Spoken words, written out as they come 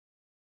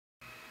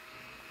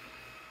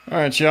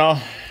Alright, y'all.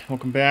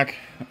 Welcome back.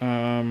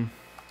 I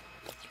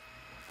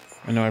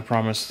know I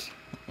promised...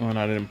 Well,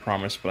 I didn't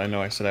promise, but I know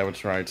I said I would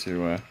try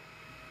to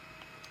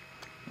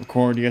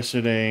record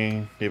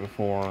yesterday, day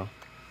before.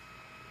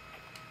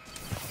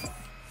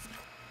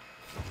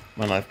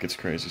 My life gets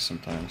crazy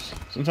sometimes.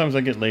 Sometimes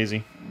I get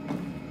lazy.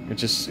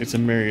 It's a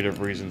myriad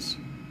of reasons.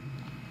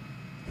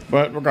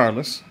 But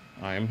regardless,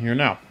 I am here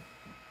now.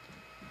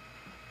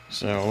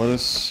 So let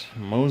us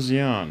mosey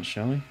on,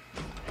 shall we?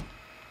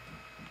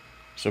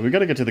 So we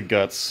gotta get to the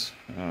guts.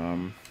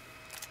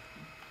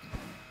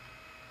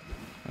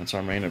 That's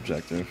our main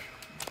objective.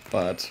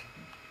 But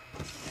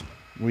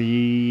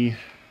we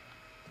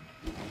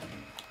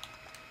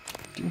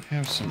do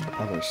have some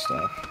other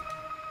stuff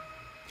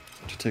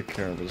to take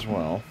care of as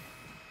well.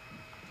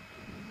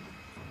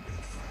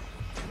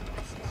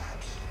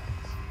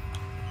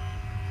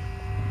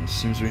 It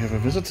seems we have a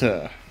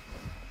visitor.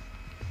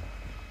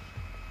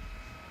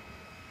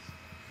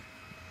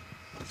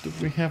 Do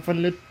we have a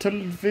little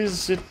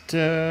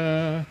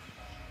visitor?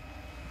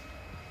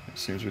 It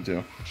seems we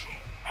do.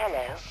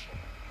 Hello.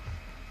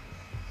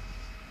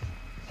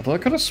 Although I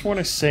could have sworn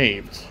I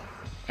saved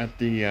at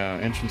the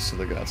entrance to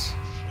the guts.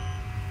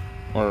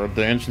 Or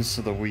the entrance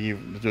to the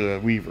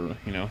Weaver,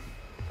 you know.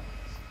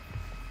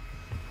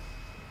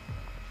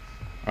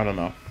 I don't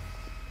know.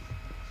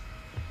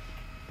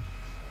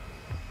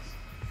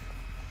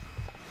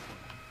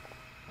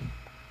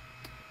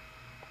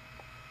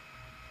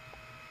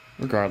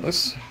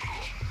 Regardless.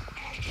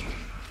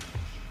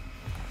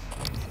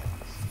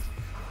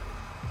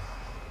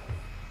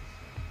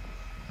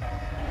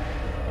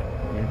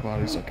 Any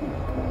bodies I can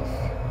work with?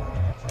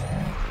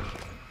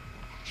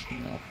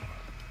 No.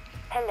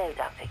 Hello,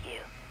 Dr. Yu.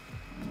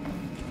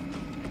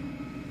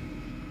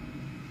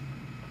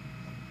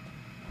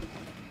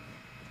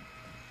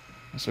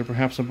 Is there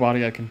perhaps a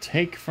body I can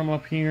take from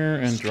up here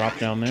and drop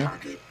down there?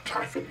 Target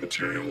Typhon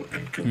material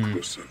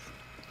inconclusive.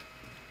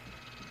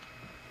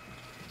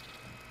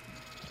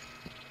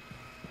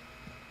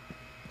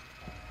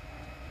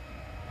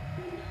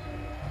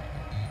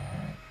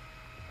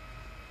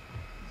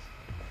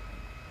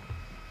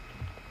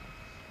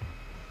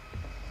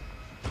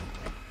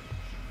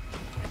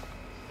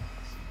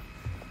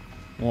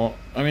 Well,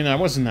 I mean, I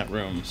was in that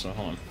room, so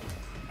hold on.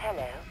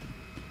 Hello.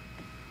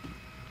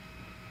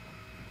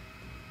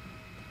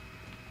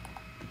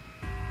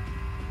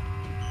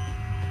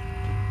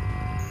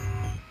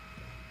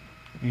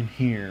 In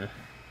here.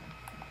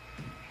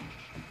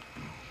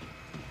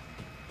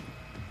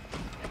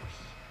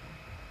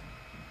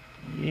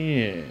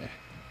 Yeah.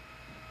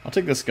 I'll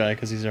take this guy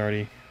because he's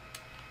already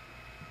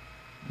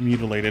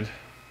mutilated.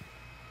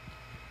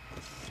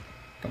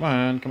 Come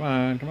on, come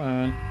on, come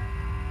on.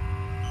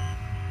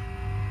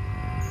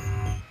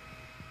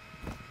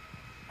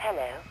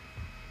 Hello.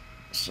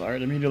 Sorry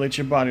to mutilate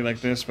your body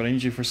like this, but I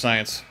need you for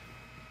science.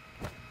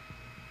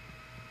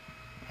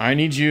 I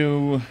need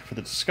you for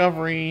the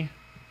discovery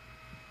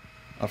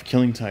of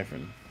killing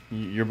Typhon.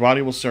 Your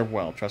body will serve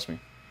well, trust me.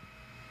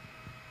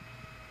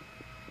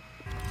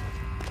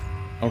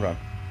 Oh god.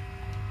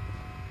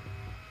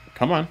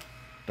 Come on.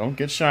 Don't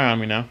get shy on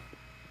me now.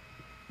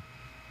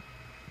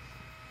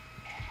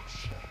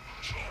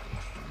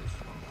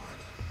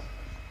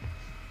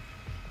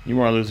 You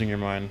are losing your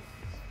mind.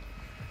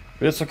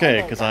 But it's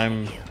okay, because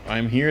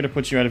I'm here to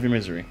put you out of your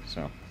misery,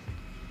 so.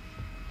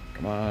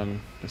 Come on,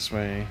 this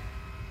way.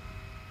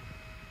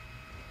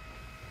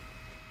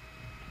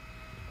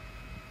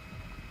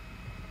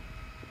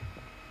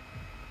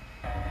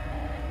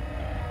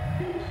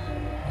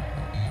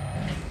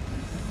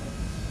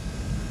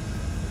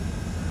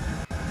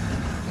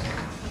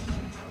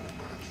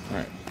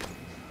 Alright.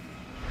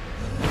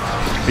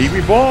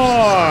 Baby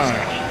boy!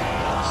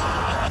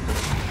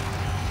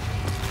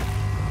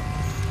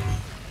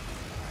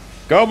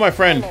 Go, my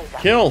friend.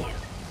 Kill.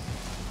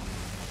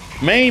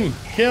 Maim.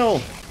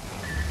 Kill.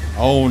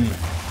 Own.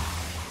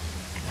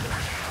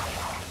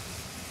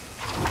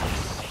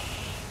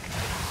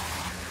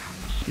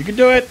 You can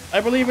do it.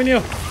 I believe in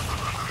you.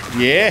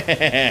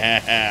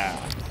 Yeah.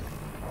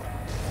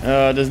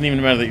 It doesn't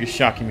even matter that you're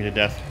shocking me to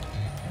death.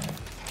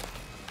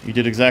 You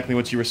did exactly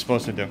what you were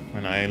supposed to do,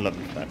 and I love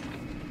you for that.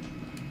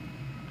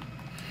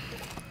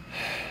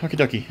 Okie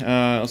dokie.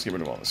 Let's get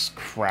rid of all this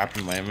crap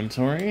in my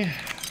inventory.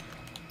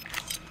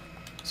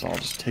 It's all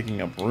just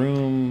taking up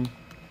room.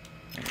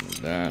 And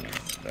that.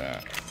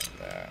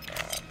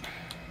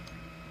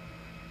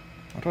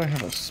 Why do I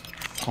have a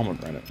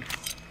pomegranate?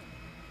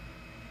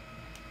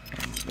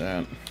 And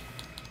that.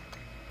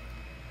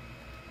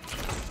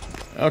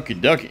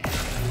 Okie dokie.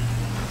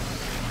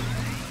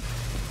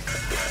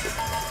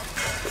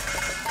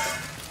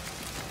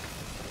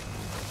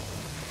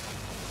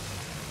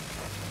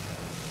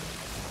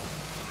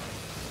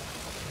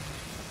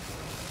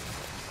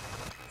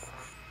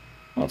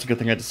 Well, it's a good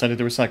thing I decided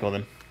to recycle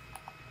then.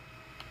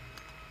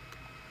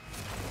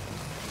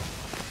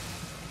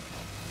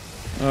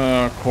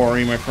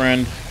 Corey, my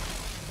friend.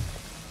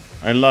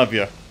 I love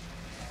you.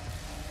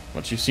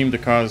 But you seem to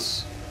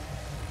cause...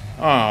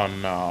 Oh,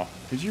 no.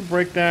 Did you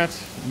break that?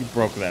 You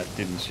broke that,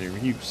 didn't you?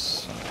 You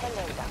son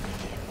Hello,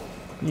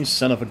 Dr. you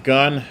son of a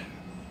gun.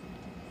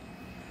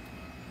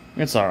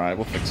 It's alright,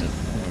 we'll fix it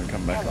when we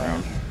come back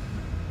around.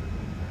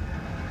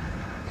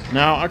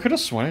 Now, I could have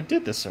sworn I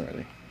did this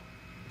already.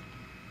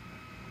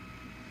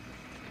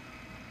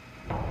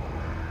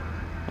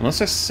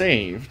 Unless I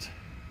saved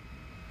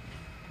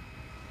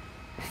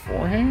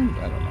beforehand?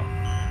 I don't know.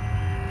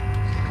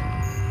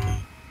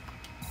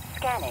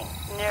 Scanning.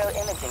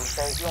 Neuroimaging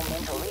shows your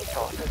mental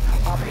resources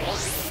are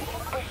depleted.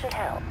 This should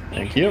help.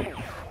 Thank you.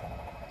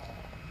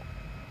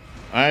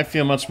 I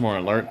feel much more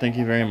alert. Thank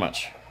you very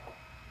much.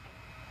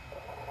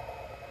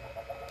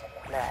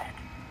 Glad.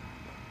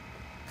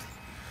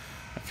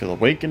 I feel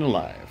awake and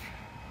alive.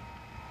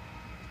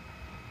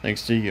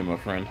 Thanks to you, my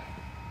friend.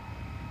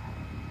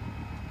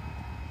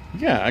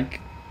 Yeah,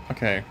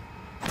 okay.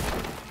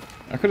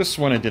 I could have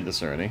sworn I did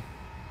this already.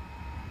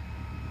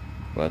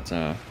 But,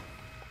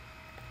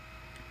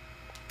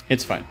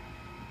 it's fine.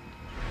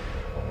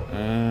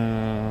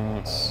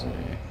 Let's see.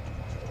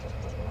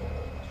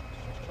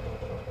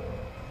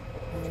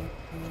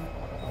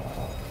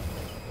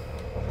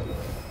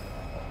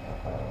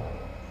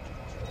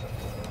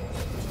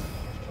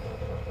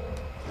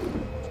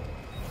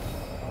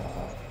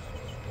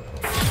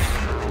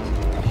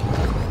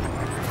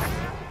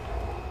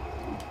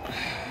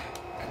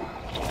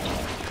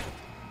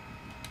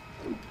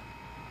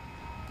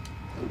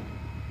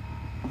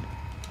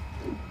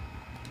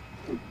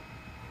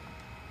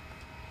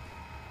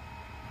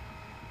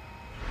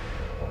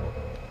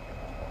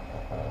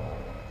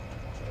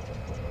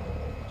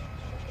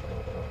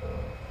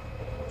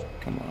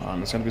 Come on,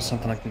 there's gotta be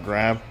something I can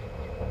grab.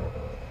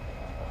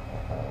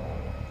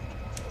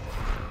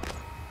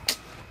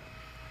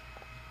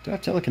 Do I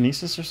have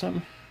telekinesis or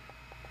something?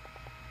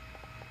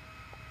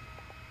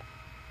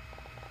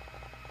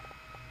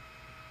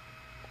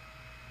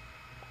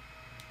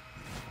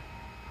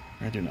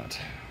 I do not.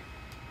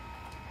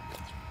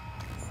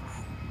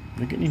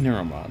 Do I get any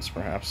neuromods,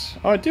 perhaps?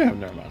 Oh, I do have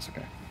neuromods,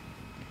 okay.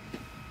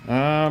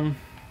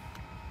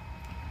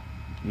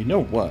 You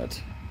know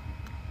what?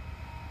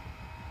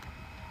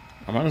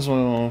 I might as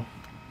well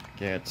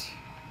get...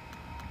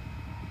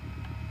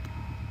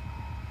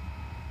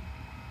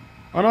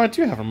 Oh no, I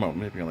do have remote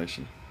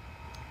manipulation.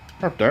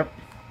 Herp derp.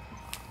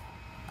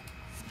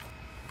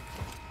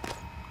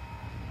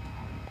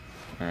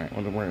 Alright,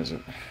 well, where is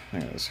it?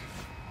 There it is.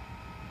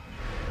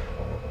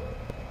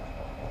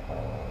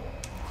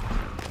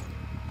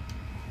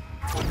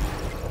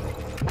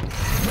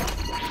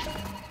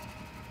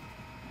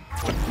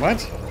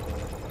 What?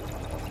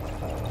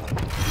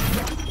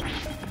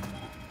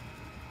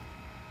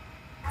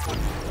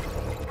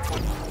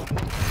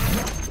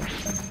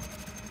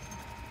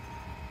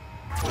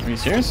 Are you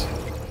serious?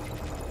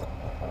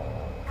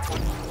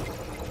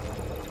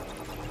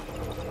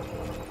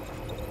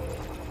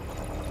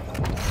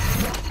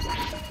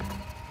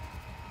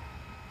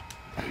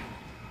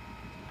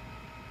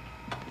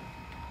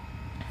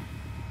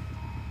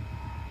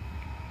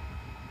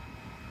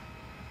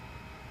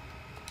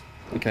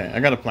 Okay, I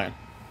got a plan.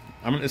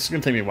 It's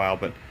gonna take me a while,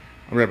 but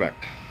I'll be right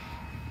back.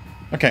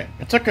 Okay,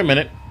 it took a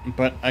minute,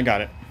 but I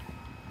got it.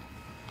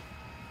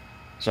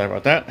 Sorry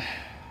about that.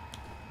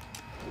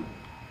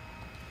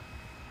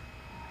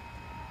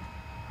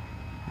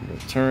 We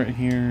got a turret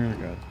here,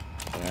 we got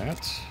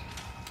that.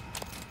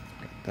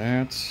 Got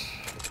that.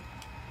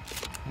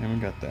 And we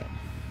got that.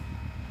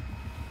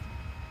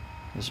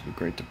 This would be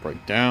great to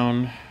break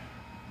down.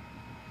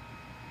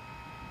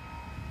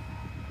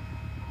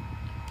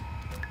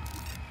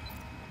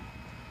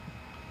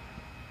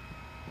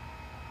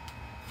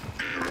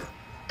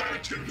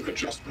 Attitude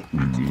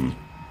adjustment.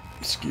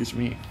 Excuse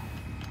me.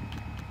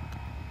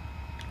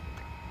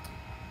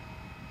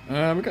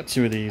 We got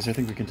two of these. I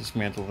think we can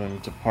dismantle them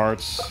to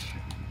parts.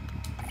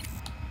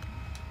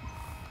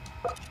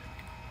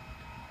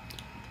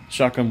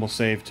 Shotgun will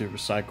save to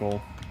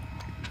recycle.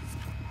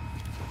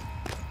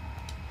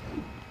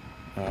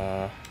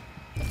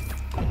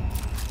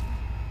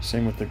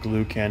 Same with the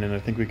glue cannon. I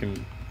think we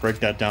can break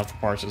that down for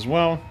parts as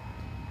well.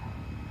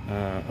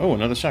 Oh,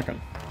 another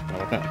shotgun. How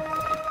about that?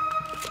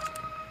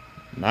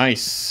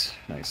 Nice.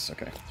 Nice,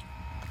 okay.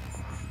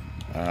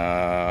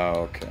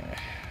 Okay.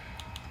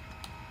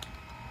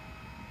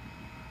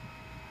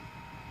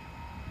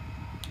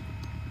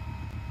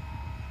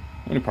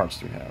 How many parts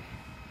do we have?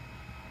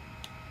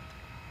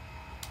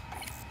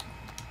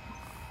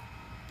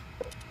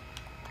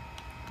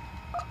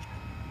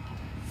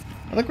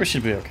 I think we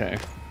should be okay.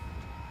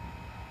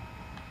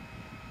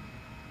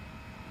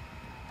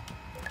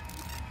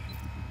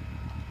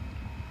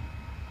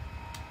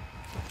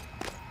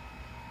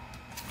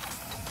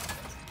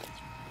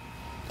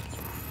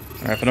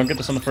 Alright, if I don't get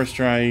this on the first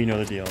try, you know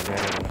the deal.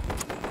 Okay?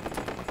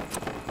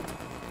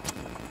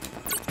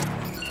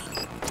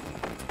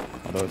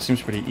 Although it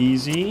seems pretty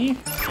easy.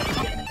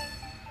 There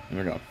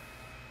we go.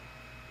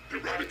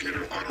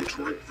 Eradicator auto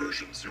turret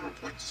version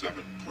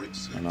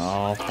 0.7.6. And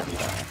I'll fix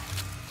that.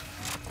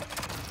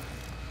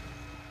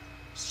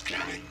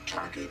 Scanning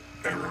target.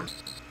 Error.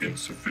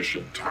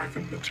 Insufficient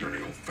Typhon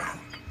material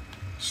found.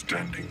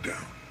 Standing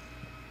down.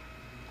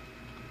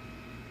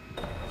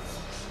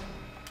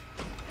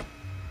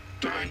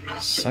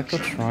 Diagnostic.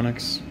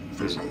 Psychotronics.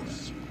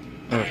 Verbose.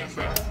 Oh.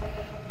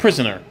 IFL.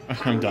 Prisoner.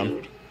 I'm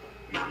done.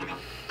 Nominal.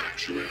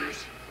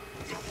 Actuators.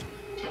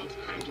 Tilt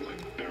handling.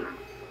 Error.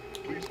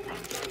 Please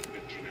contact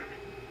engineering.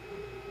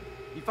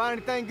 You find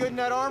anything good in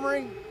that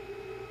armory?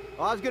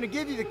 Well, I was gonna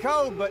give you the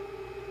code, but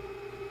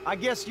I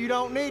guess you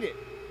don't need it.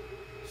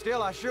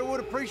 Still, I sure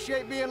would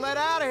appreciate being let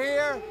out of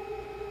here.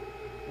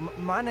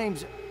 My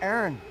name's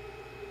Aaron.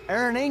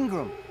 Aaron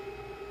Ingram.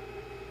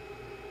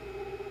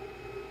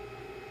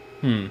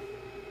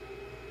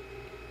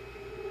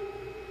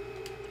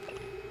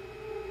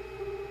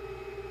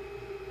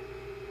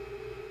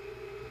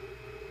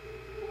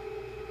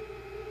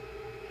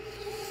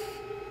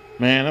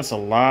 Man, that's a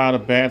lot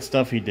of bad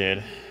stuff he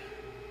did.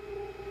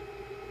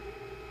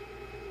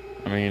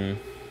 I mean...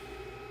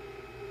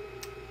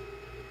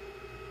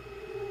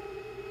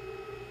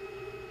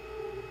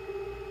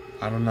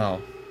 I don't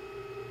know.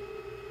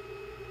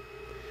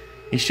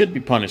 He should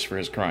be punished for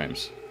his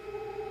crimes.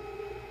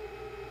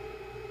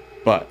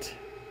 But...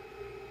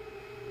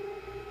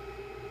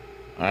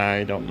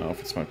 I don't know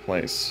if it's my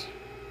place.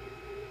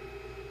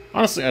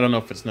 Honestly, I don't know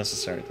if it's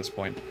necessary at this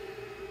point.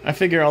 I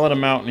figure I'll let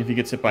him out, and if he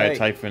gets hit by a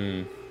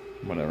Typhon...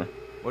 whatever.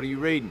 What are you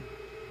reading?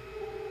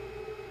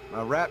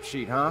 My rap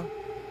sheet, huh?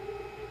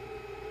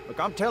 Look,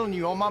 I'm telling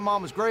you, on my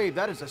mama's grave,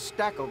 that is a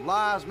stack of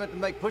lies meant to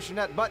make pushing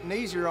that button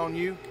easier on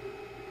you.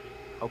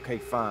 Okay,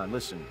 fine,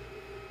 listen.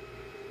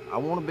 I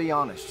want to be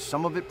honest.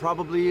 Some of it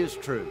probably is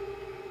true.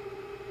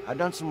 I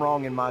done some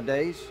wrong in my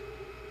days,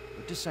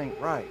 but this ain't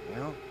right, you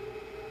know?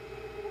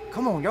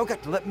 Come on, y'all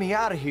got to let me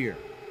out of here.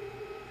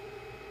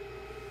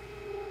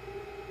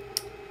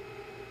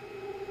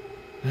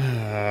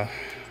 I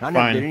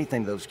never did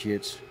anything to those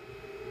kids.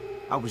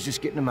 I was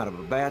just getting them out of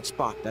a bad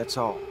spot, that's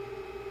all.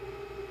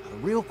 Now, the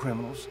real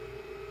criminals,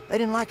 they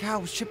didn't like how I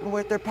was chipping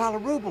away at their pile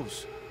of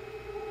rubles.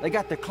 They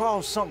got their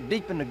claws sunk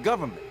deep in the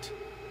government.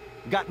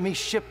 Got me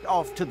shipped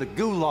off to the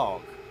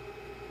gulag.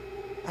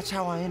 That's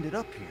how I ended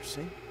up here,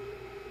 see?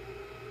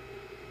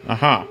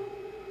 Uh-huh.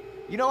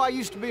 You know, I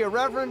used to be a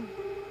reverend.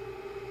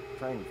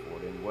 Training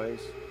for it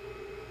anyways.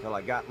 Till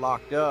I got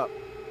locked up.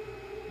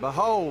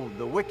 Behold,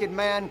 the wicked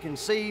man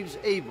conceives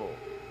evil,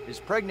 is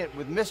pregnant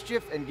with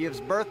mischief, and gives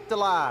birth to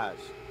lies.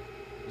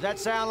 Does that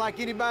sound like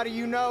anybody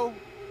you know?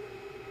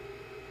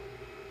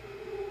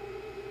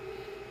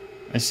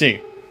 I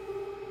see.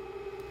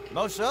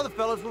 Most of the other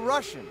fellows were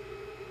Russian.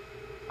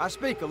 I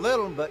speak a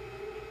little, but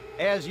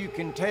as you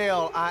can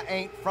tell, I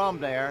ain't from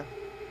there.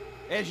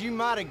 As you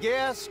might have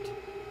guessed,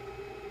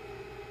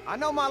 I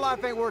know my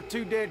life ain't worth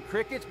 2 dead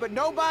crickets, but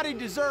nobody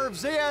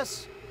deserves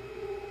this.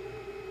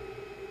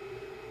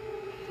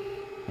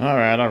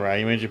 Alright,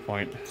 you made your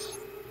point.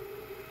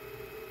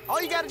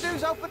 All you gotta do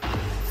is open...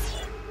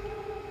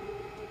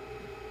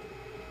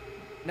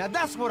 Now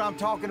that's what I'm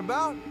talking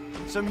about.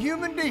 Some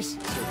human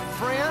decency,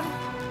 friend.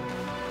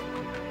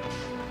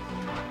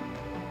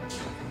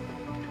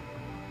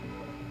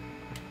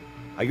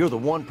 Now, you're the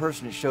one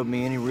person that showed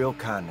me any real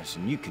kindness,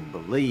 and you can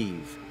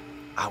believe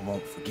I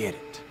won't forget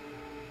it.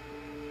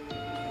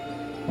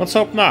 Let's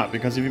hope not,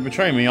 because if you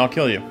betray me, I'll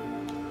kill you.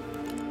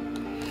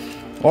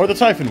 Or the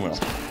Typhon will.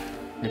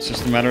 It's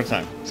just a matter of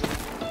time.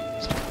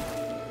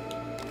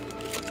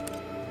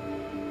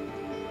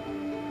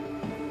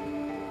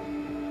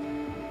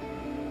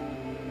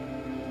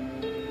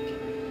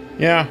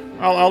 Yeah,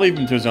 I'll leave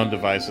him to his own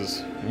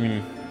devices. I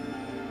mean,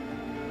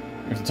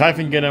 if the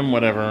Typhon get him,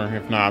 whatever.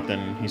 If not,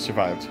 then he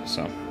survived,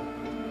 so.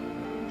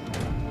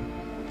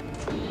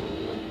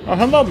 Oh,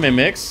 hello,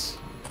 Mimics.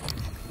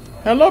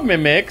 Hello,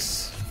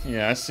 Mimics.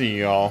 Yeah, I see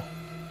y'all.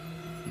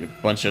 You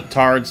bunch of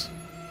tards.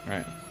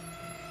 Alright.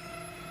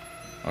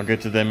 I'll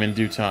get to them in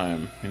due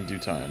time. In due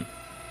time.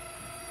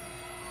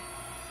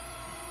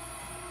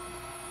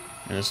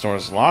 And the store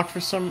is locked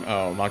for some...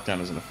 Oh,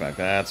 lockdown is in effect.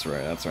 That's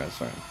right, that's right,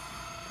 that's right.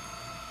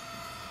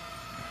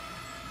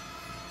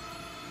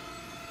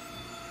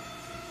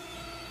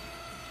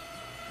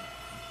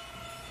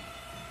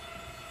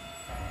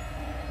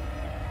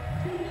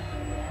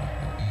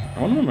 I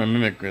wonder where my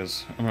Mimic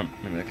is. I'm not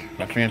Mimic.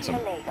 My Phantom.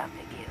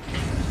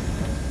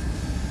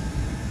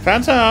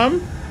 Phantom!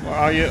 Where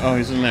are you? Oh,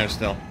 he's in there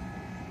still.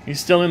 He's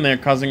still in there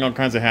causing all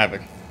kinds of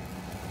havoc.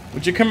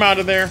 Would you come out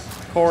of there,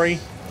 Corey?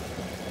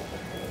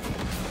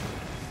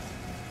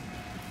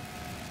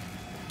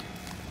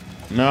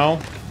 No?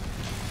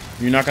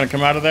 You're not gonna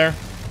come out of there?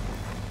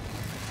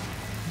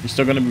 You're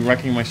still gonna be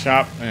wrecking my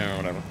shop? Eh,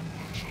 whatever.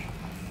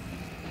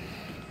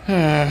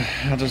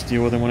 I'll just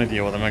deal with him when I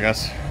deal with him, I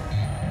guess.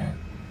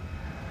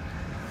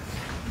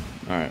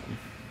 Alright.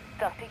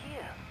 Dr.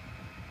 Yu.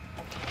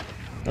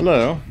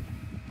 Hello.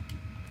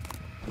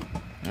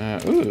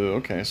 Ooh,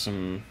 okay,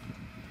 some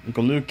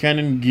glue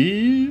cannon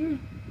gear.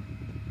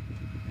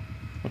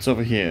 What's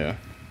over here?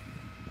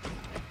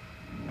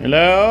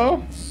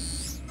 Hello?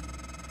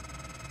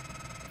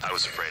 I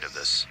was afraid of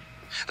this.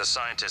 The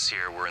scientists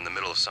here were in the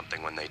middle of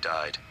something when they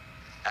died.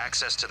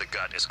 Access to the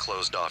gut is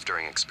closed off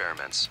during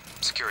experiments.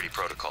 Security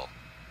protocol.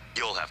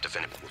 You'll have to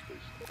finish.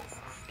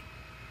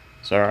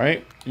 It's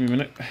alright. Give me a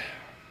minute.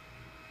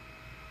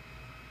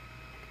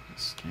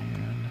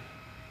 Scan.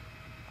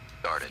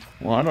 Started.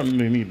 Well, I don't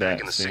really need that. Back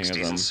in the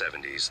 60s and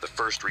 70s, the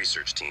first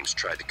research teams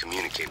tried to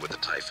communicate with the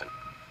Typhon,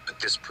 but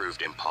this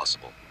proved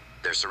impossible.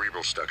 Their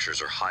cerebral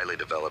structures are highly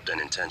developed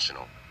and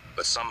intentional,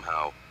 but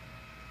somehow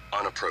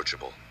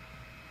unapproachable.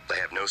 They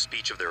have no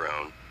speech of their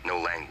own, no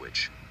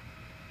language.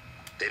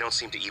 They don't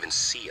seem to even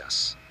see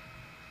us.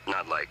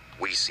 Not like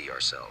we see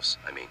ourselves,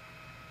 I mean.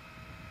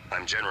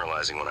 I'm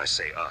generalizing when I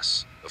say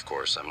us. Of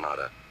course, I'm not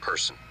a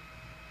person.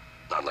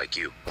 Not like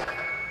you.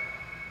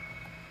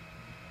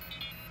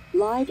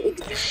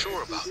 You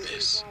sure about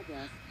this?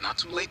 Not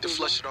too late to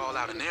flush it all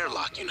out in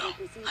airlock, you know.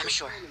 I'm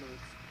sure.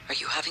 Are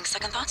you having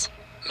second thoughts?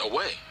 No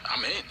way.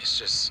 I'm in. It's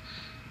just...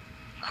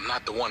 I'm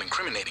not the one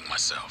incriminating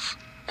myself.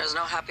 There's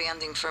no happy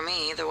ending for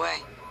me either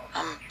way.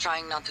 I'm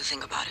trying not to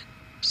think about it.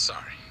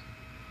 Sorry.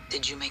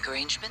 Did you make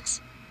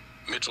arrangements?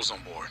 Mitchell's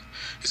on board.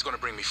 He's gonna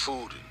bring me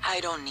food. I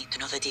don't need to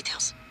know the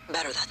details.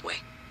 Better that way.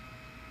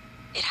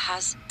 It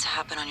has to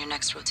happen on your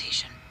next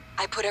rotation.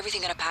 I put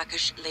everything in a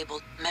package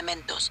labeled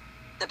Mementos.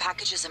 The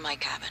package is in my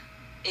cabin.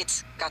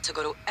 It's got to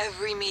go to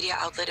every media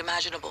outlet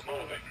imaginable.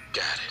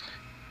 Got it.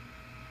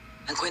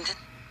 And Quentin,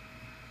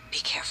 be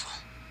careful.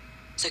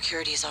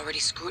 Security is already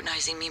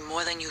scrutinizing me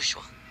more than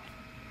usual.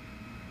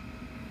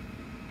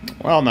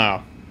 Well,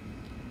 now.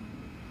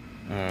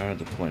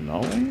 Deploy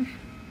knowledge?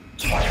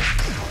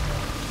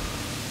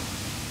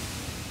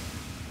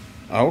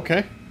 Oh,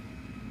 okay.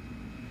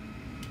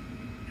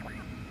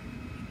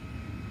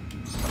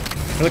 I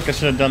feel like I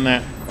should have done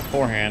that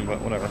beforehand,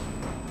 but whatever.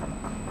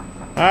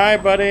 Hi,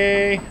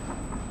 buddy.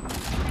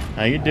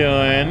 How you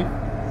doing?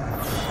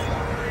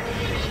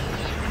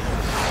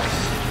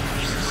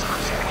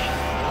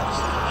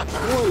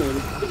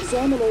 Warning,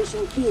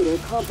 examination theater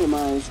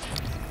compromised.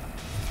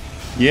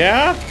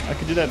 Yeah? I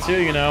could do that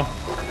too, you know.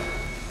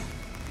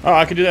 Oh,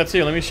 I could do that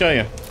too. Let me show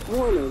you.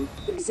 Warning,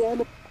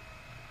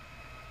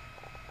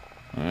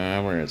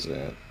 Where is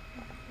it?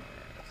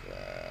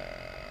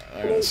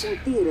 examination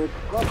theater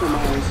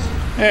compromised.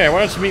 Hey, why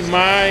don't you meet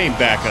my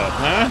backup,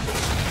 huh?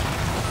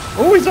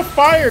 Oh, he's a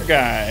fire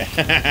guy.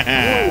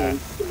 Warning,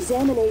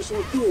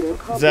 examination theater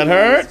compromised. Does that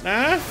hurt,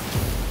 huh?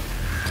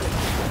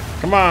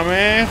 Come on,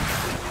 man.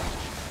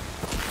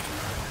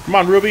 Come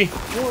on, Ruby.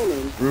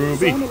 Warning,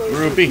 Ruby, examination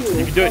Ruby. You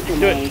theater can do it, you can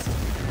do it. compromised.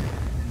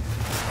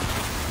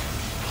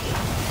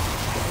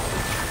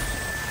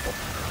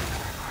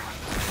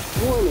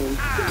 Warning,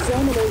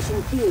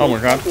 examination theater Oh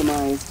my God.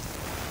 compromised.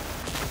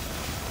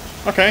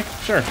 Okay,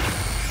 sure.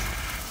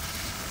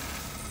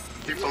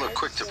 People are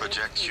quick to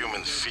project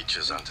human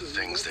features onto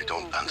things they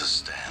don't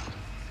understand.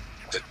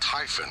 The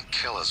Typhon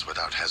kill us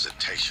without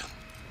hesitation.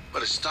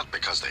 But it's not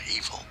because they're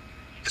evil.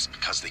 It's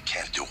because they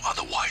can't do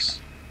otherwise.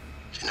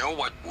 You know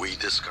what we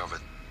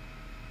discovered?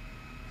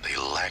 They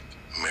lack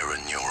mirror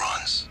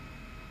neurons.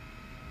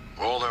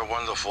 For all their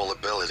wonderful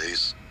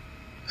abilities,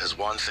 there's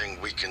one thing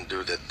we can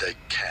do that they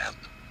can't.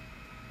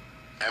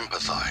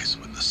 Empathize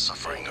with the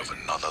suffering of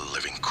another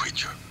living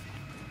creature.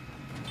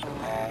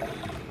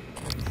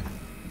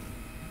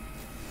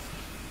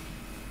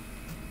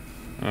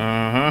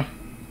 Uh-huh.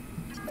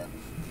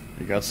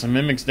 We got some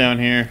mimics down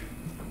here.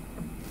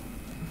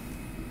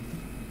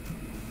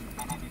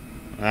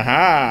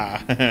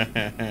 Aha!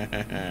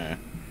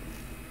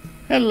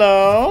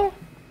 Hello?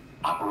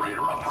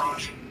 Operator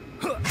approach.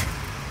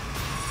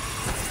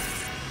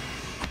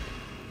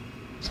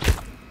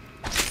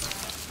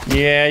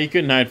 Yeah, you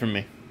couldn't hide from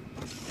me.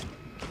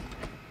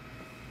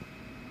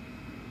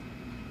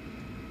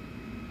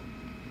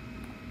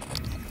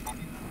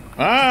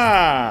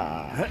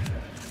 Ah!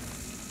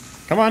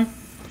 Come on.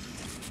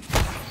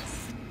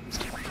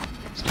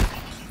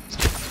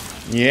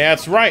 Yeah,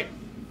 that's right.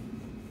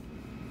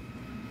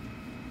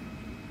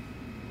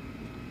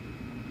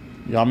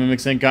 Y'all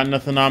mimics ain't got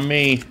nothing on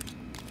me.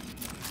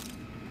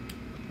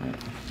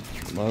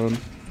 Load.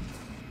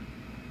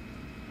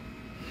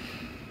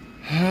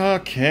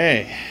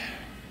 Okay.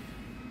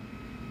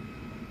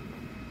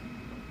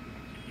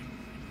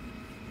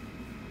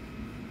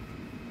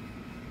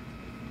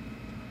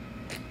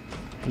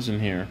 Who's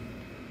in here?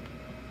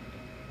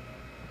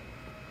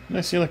 Did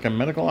I see like a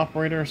medical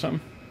operator or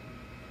something?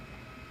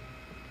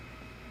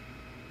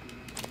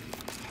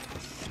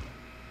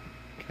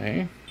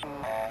 Okay.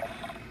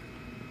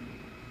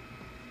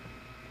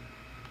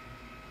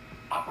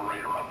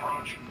 Operator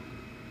approach.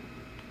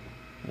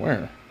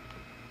 Where?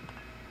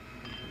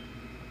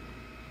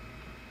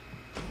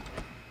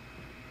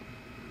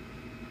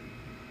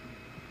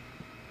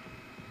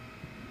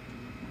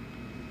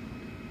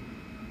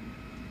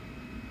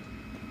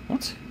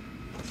 What?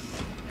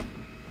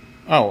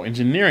 Oh,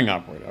 engineering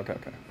operator. Okay,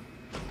 okay.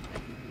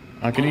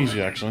 I could use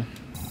you, actually.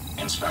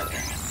 Inspecting.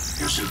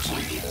 Your suit's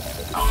leaking.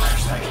 I'll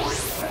manage that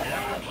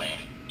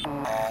for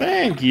you.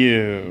 Thank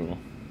you.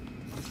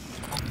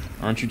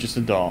 Aren't you just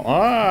a doll?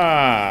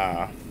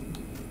 Ah!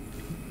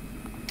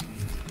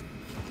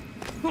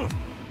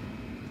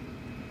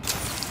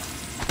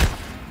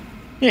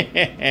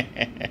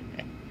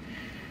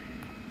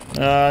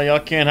 Y'all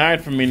can't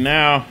hide from me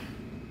now.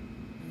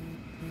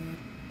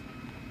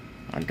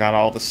 I got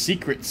all the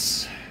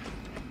secrets.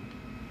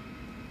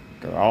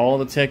 Got all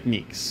the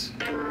techniques.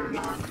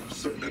 Lock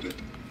submitted.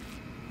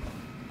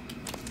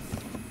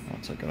 I'll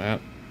take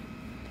that.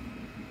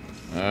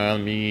 Let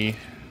me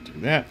do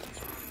that.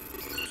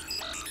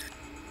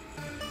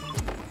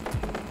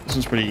 This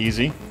one's pretty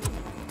easy.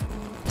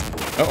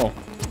 Uh-oh.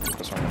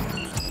 Sorry.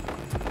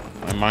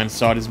 My mind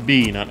saw it as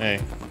B, not A.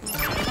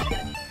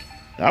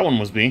 That one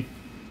was B.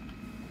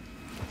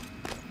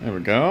 There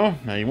we go.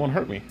 Now you won't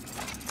hurt me.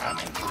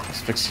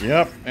 Let's fix you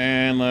up,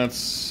 and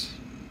let's...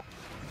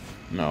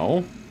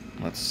 No.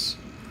 Let's...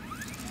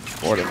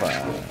 fortify.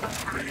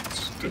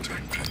 Upgrades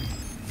detected.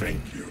 Thank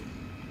you.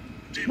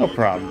 No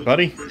problem,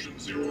 buddy. Version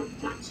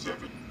 0.7.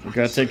 We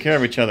gotta take care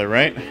of each other,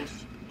 right?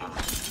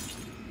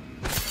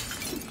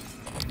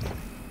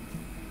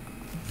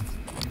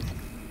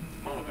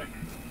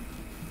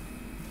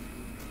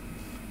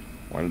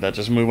 Why did that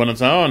just move on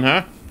its own,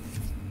 huh?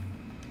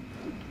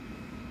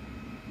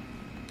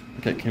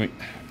 Okay,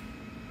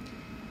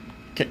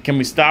 can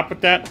we stop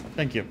with that?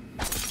 Thank you.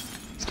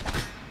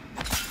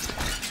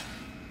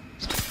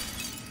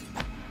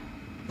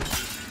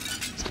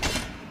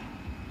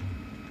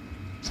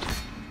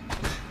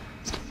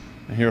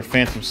 I hear a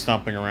phantom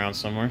stomping around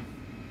somewhere.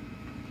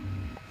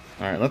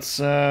 Alright, let's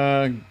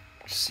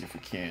see if we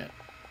can't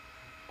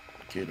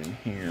get in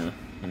here.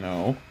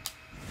 No.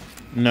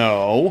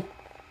 No.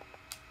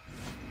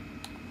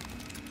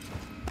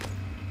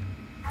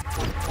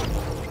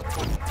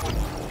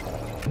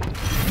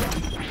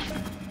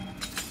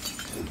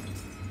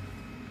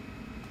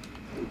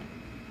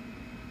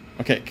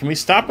 Okay, can we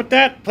stop with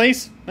that,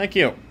 please? Thank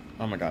you.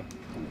 Oh my god.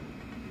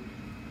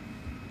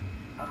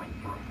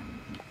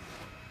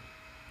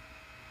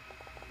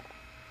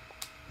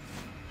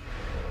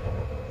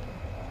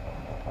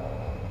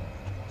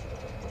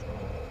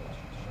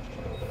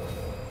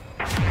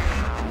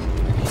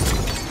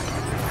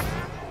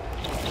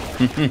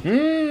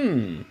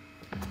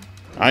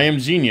 I am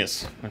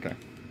genius. Okay.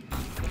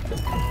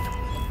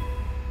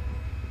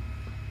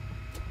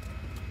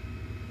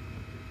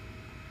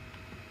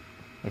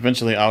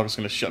 Eventually, Alex is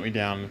going to shut me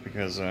down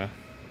because I'm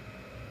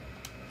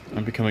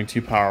becoming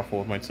too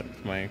powerful with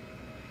my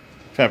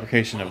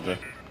fabrication of the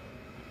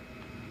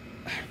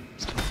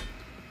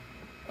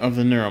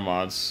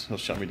neuromods. He'll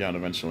shut me down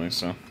eventually.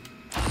 So.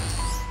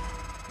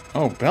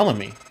 Oh,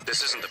 Bellamy.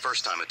 This isn't the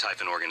first time a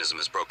Typhon organism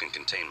has broken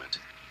containment.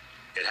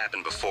 It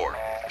happened before,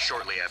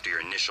 shortly after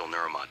your initial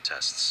neuromod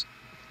tests.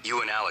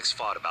 You and Alex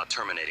fought about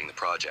terminating the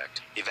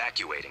project,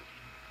 evacuating.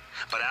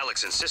 But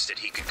Alex insisted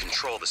he could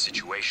control the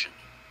situation.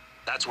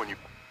 That's when you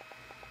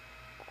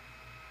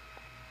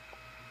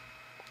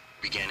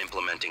began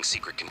implementing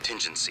secret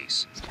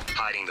contingencies,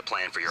 hiding the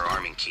plan for your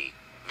arming key,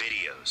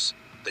 videos,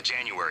 the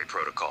January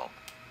protocol.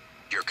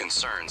 Your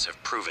concerns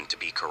have proven to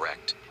be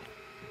correct.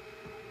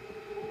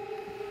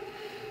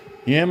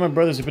 Yeah, my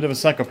brother's a bit of a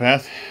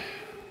psychopath,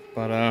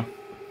 but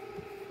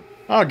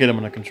I'll get him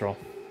under control.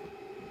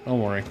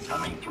 Don't worry.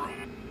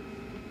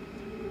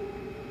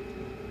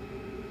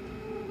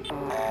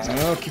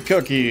 Okie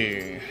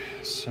dokie.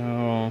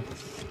 So...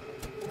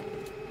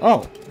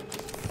 Oh!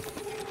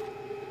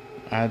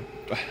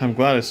 I'm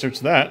glad I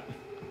searched that.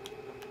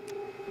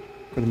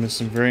 Could have missed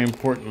some very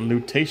important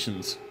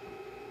lutations.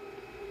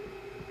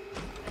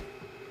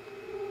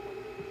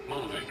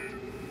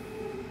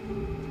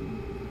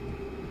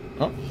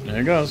 Oh,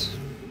 there it goes.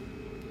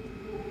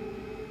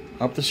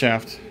 Up the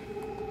shaft.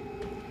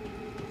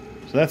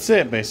 So that's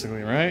it,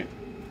 basically, right?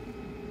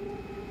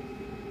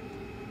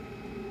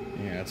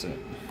 Yeah, that's it.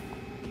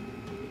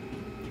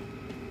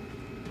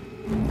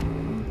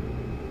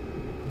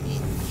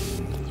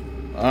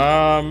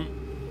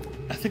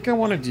 I think I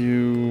want to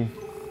do...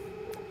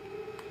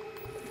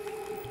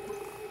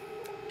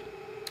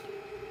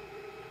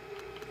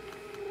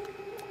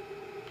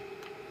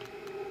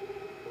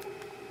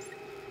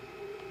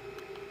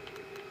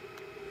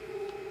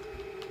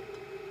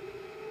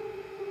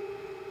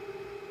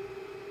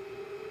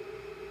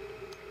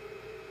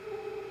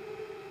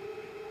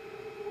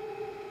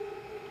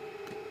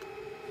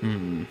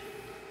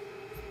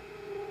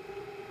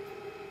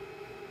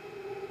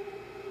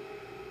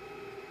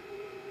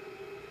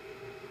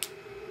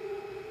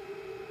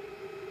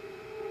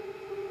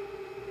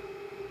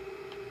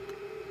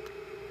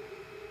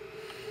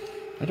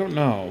 I don't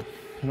know.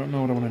 I don't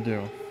know what I want to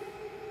do.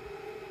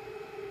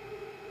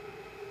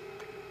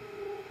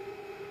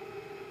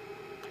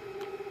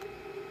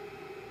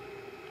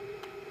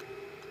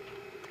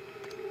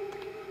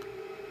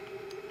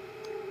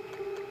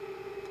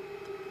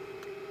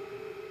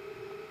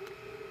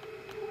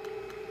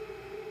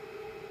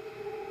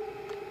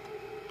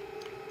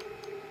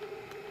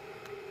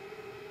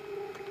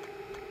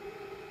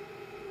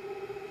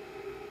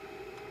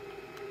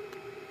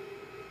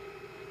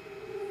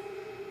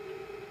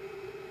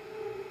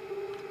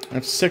 I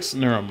have 6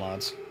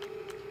 neuromods.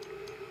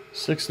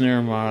 6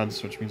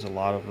 neuromods, which means a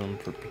lot of them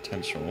for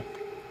potential.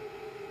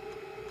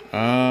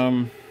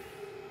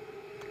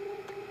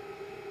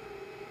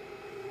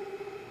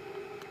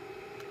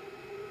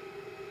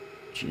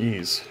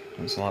 Jeez.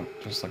 There's a lot,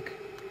 just like...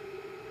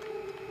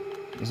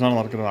 There's not a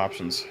lot of good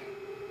options.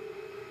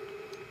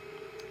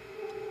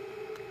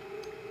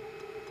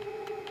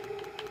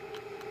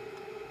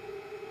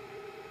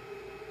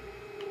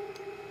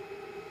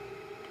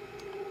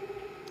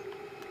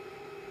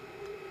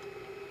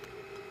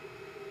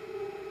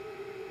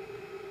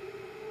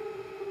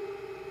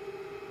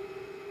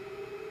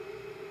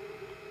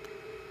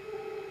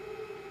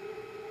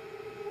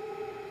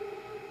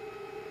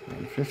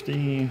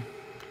 $150.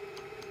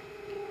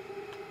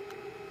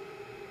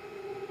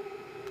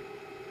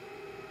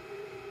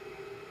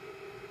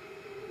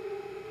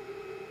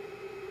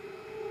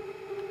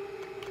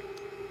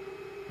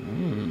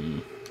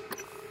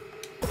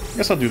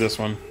 I guess I'll do this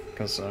one,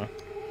 because I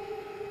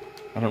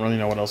don't really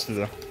know what else to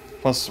do.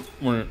 Plus,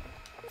 we're,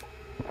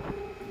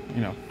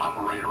 you know.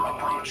 Operator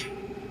approach.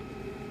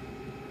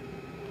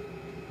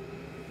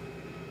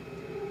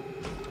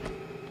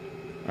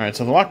 Alright,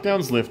 so the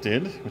lockdown's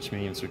lifted, which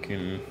means we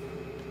can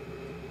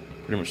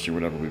pretty much do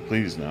whatever we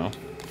please now.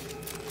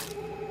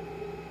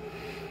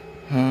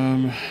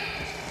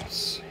 Let's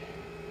see.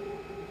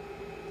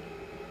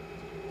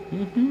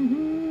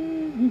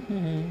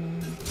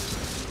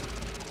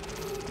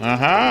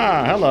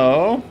 Aha!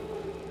 Hello!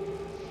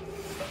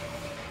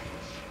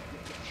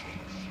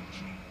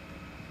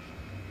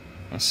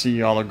 I see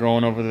y'all are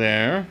going over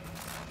there.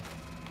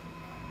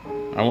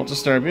 I won't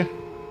disturb you.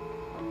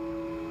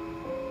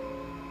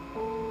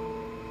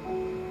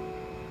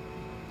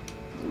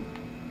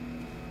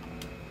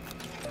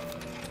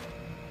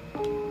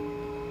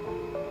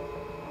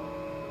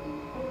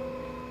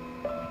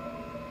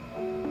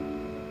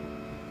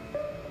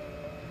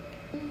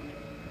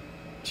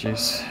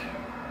 Jeez.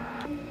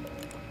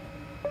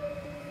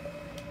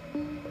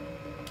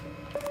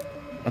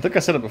 I think I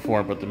said it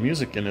before, but the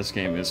music in this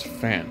game is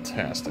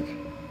fantastic.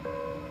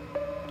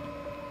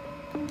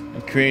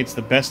 It creates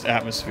the best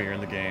atmosphere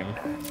in the game.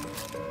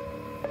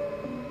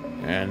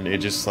 And it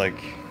just, like...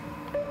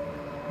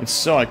 It's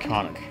so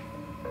iconic,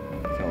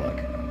 I feel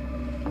like.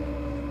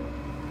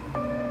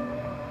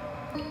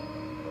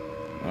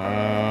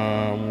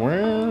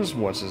 Where's...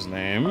 what's his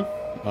name?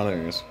 Oh,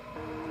 there he is.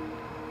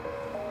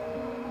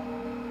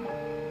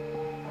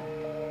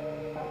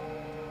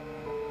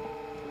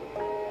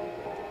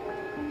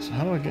 So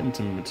how do I get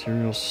into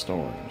material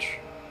storage?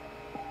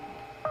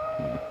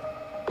 I'll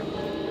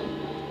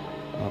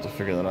have to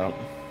figure that out.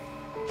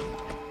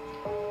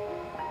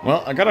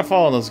 Well, I gotta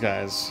follow those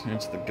guys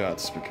into the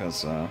guts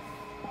because,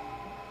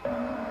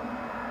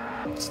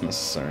 it's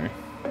necessary.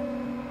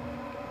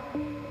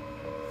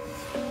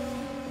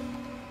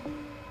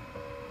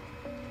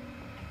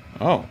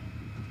 Oh.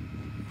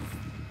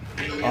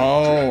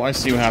 Oh, I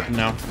see what happened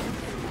now.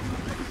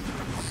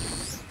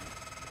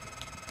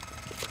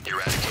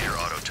 Eradicator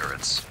auto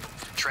turrets.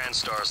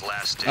 TranStar's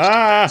last-ditch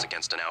defense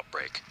against an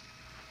outbreak.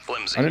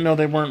 Flimsy. I didn't know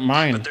they weren't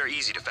mine. But they're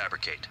easy to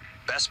fabricate.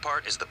 Best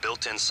part is the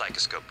built-in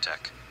psychoscope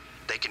tech.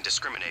 They can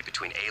discriminate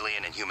between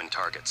alien and human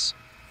targets.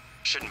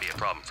 Shouldn't be a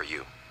problem for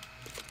you,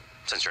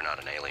 since you're not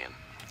an alien.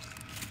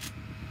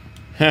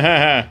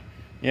 Yeah,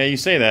 you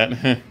say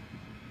that.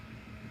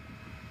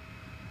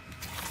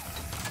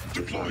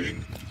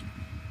 Deploying.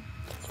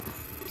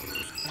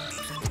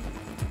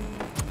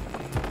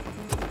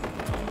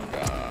 Oh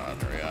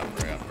god, hurry up,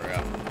 hurry up, hurry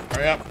up.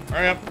 Hurry up,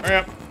 hurry up, hurry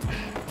up.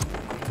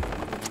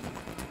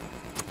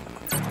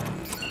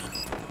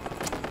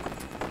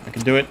 I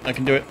can do it, I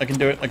can do it, I can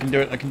do it, I can do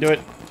it, I can do it.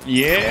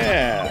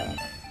 Yeah!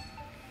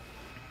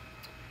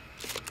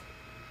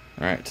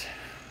 Alright.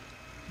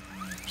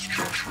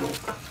 Structural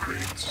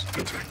upgrades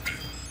detected.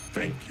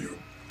 Thank you.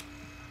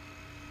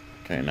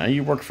 Okay, now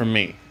you work for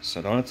me,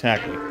 so don't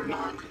attack me.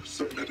 Log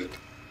submitted.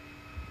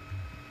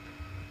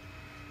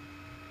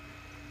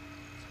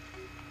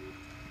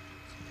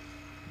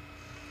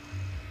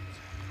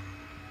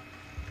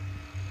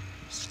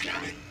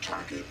 Scanning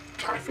target.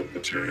 Typhon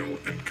material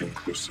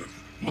inconclusive.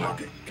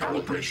 Logging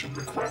calibration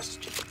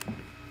request.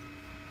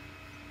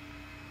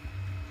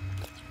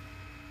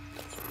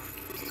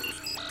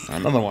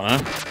 Another one, huh?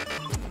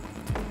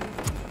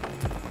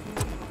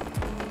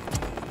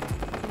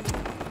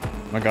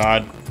 Oh my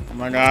god. Oh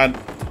my god.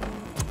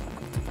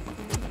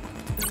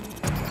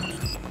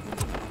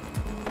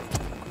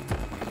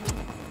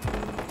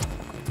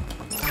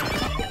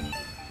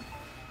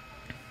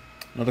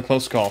 Another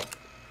close call.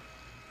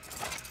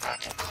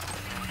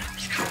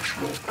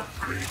 Structural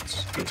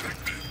upgrades detected.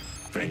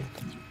 Thank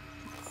you.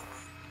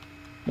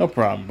 No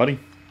problem, buddy.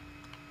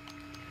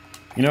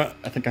 You know what?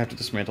 I think I have to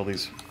dismantle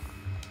these.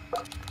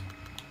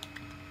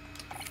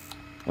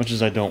 Much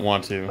as I don't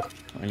want to.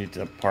 I need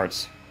the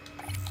parts.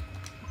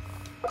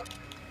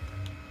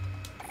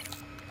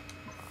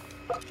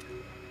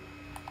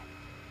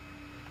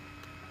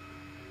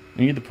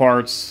 We need the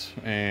parts,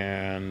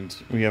 and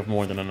we have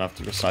more than enough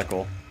to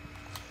recycle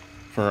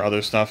for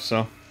other stuff,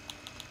 so...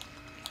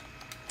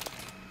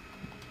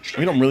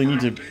 We don't really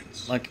need to...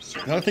 Like,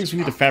 the other things we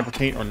need to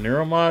fabricate are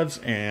neuromods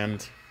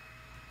and...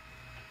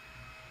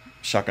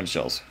 shotgun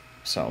shells.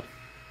 So...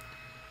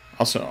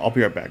 Also, I'll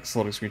be right back. This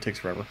loading screen takes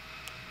forever.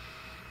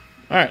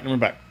 Alright, and we're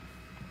back.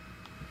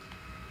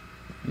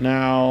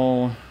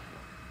 Now,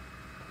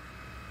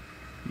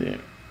 yeah,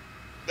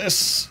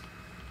 this,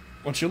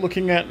 what you're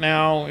looking at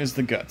now is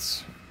the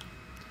guts.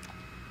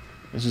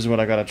 This is what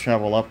I gotta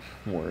travel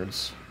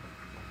upwards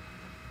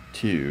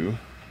to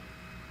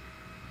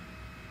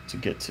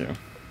get to.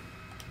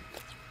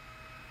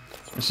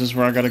 This is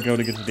where I gotta go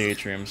to get to the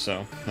atrium,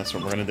 so that's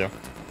what we're gonna do.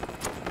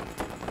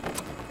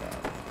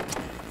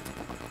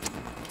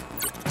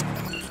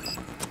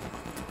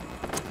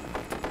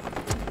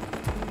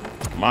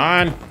 Come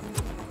on!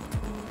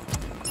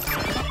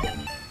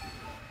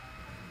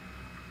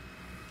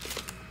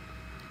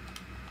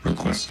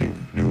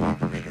 Requesting new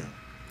operator.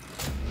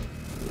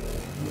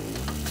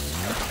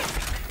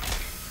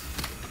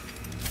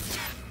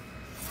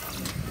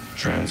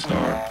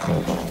 TranStar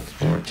Cobalt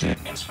 410.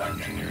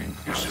 Engineering.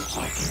 Your suit's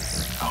leaking.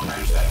 I'll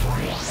manage that for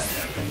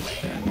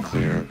you. And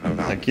clear of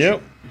altitude. Thank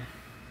you.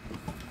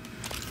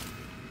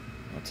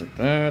 I'll take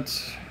that.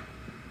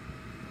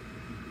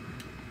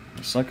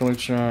 Recycler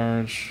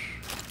charge.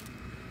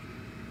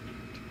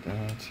 Take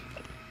that.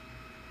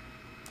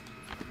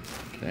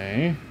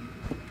 Okay.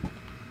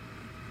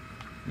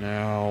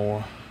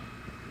 Now.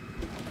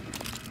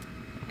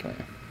 Okay.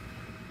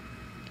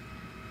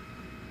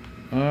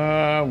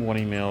 One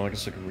email. I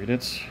guess I could read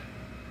it.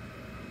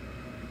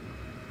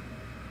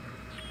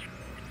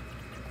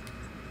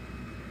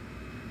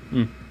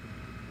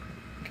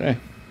 Okay.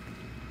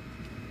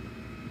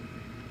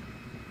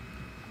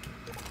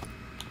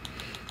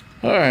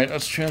 Alright,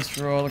 let's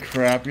transfer all the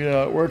crap. You know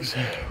how it works.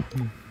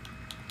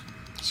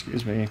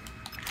 Excuse me.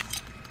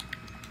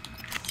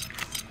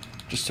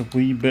 Just a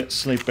wee bit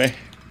sleepy.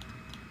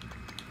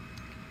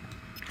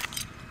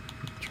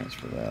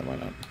 Transfer that, why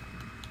not?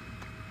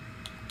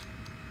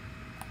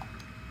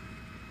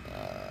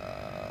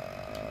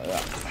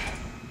 Yeah.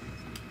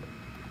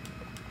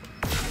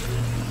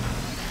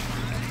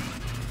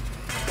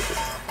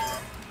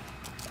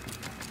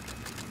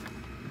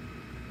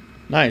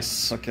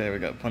 Nice. Okay, we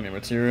got plenty of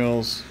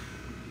materials.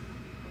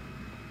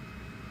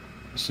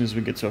 As soon as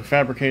we get to a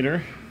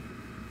fabricator,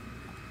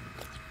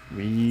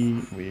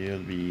 we will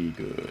be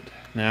good.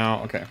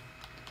 Now, okay.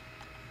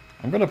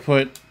 I'm gonna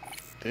put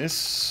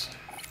this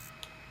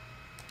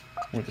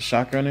where the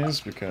shotgun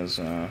is because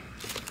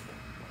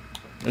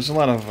there's a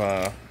lot of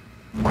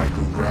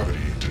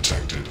Microgravity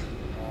detected.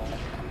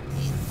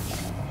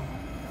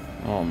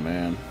 oh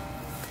man.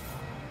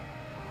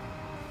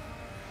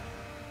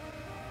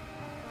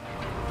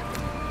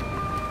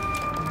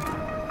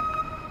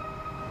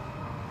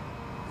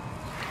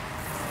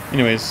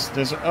 Anyways,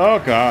 there's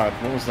oh god,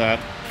 what was that?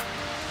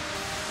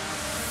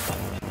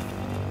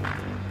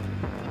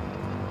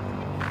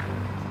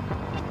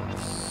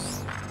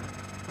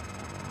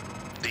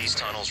 These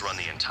tunnels run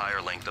the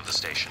entire length of the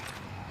station.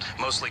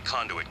 Mostly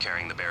conduit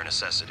carrying the bare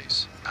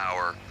necessities.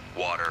 Power,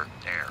 water,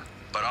 air.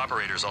 But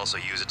operators also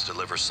use it to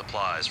deliver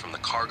supplies from the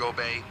cargo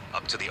bay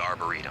up to the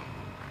Arboretum.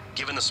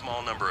 Given the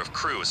small number of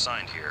crew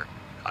assigned here,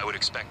 I would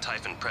expect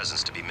Typhon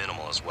presence to be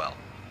minimal as well.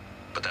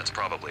 But that's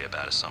probably a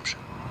bad assumption.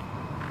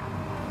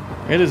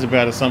 It is a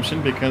bad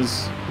assumption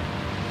because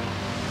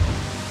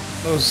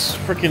those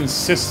frickin'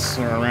 cysts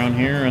are around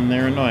here and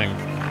they're annoying.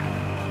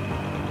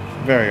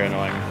 Very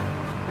annoying.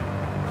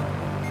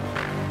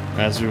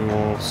 As we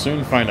will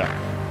soon find out.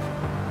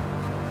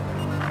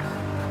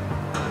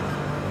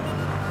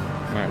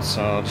 Alright,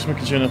 so just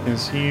making sure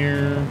nothing's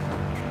here.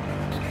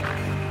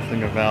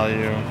 Nothing of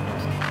value.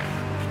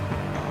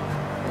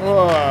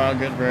 Oh, I'll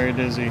get very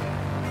dizzy.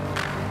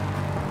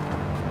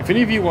 If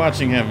any of you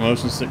watching have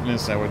motion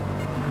sickness, I would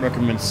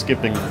recommend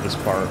skipping this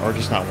part or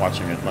just not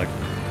watching it. Like,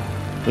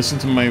 listen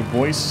to my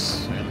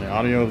voice and the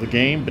audio of the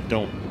game, but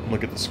don't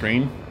look at the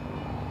screen.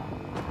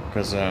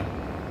 Because,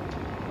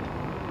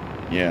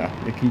 yeah,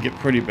 it can get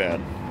pretty bad.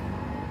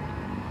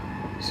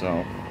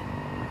 So,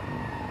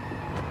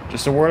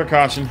 just a word of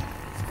caution.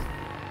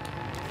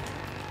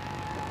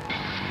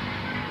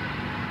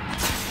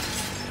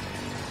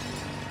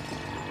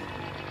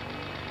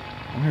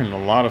 I'm hearing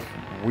a lot of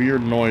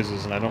weird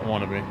noises and I don't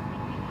want to be.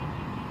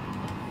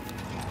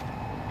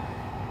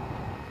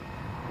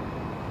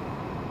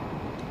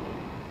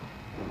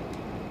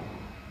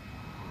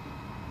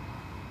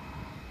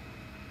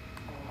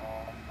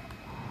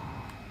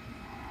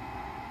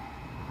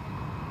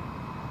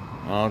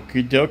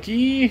 Okie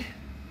dokie.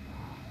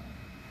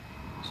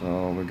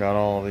 So we got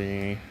all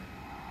the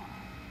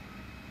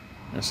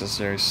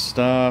necessary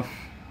stuff.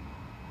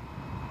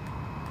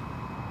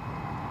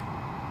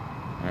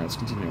 Alright, let's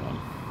continue on.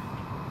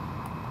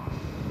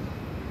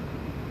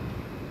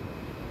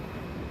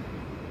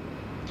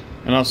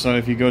 And also,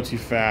 if you go too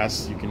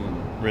fast, you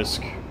can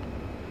risk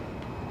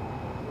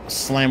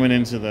slamming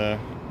into a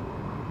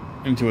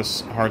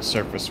hard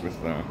surface with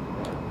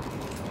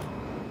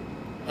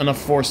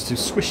enough force to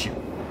squish you.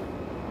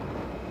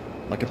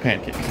 Like a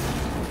pancake.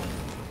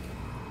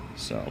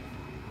 So,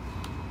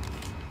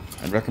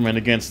 I'd recommend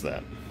against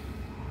that.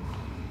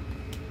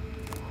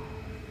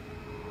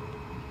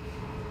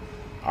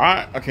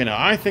 Okay, now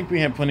I think we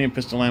have plenty of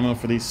pistol ammo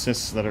for these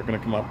cysts that are going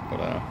to come up, but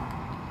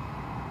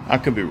I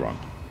could be wrong.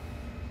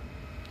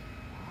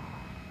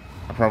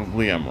 I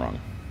probably am wrong.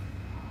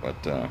 But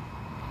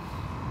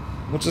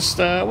we'll just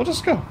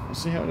go. We'll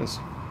see how it is.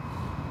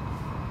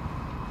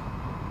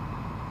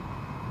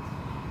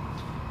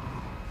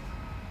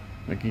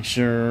 Making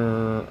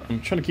sure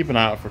I'm trying to keep an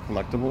eye out for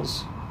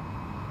collectibles.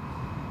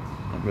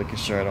 I'm making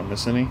sure I don't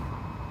miss any.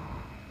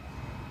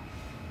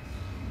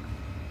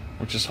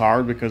 Which is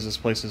hard because this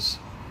place is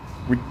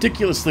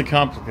ridiculously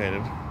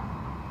complicated.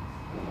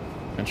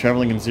 And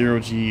traveling in zero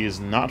G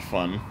is not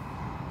fun.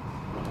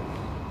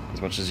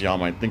 As much as y'all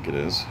might think it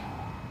is.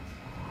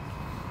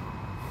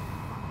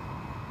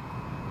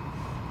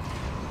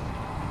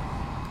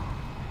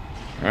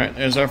 Alright,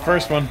 there's our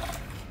first one.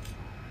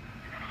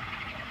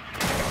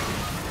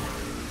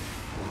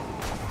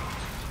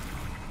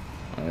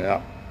 Oh,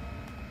 yeah.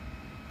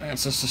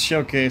 That's just a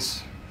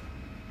showcase.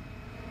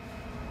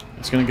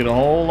 It's gonna get a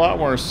whole lot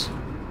worse.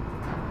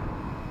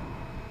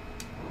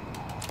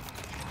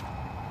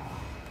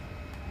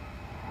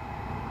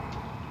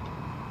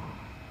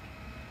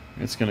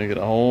 It's gonna get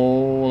a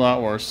whole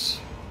lot worse.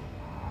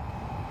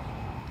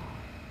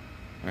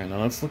 Alright, now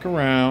let's look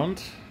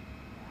around.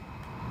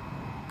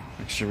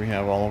 Make sure we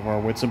have all of our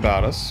wits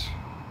about us.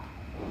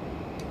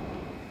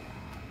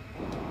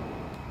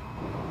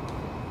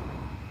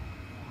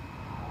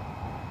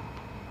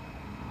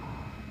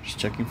 Just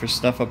checking for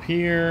stuff up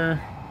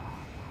here.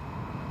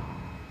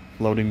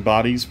 Floating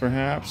bodies,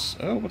 perhaps.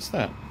 Oh, what's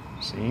that?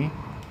 See?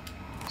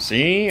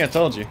 See? I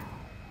told you.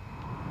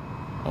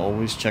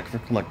 Always check for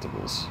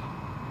collectibles.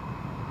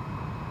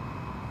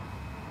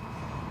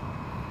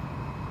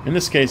 In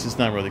this case, it's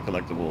not really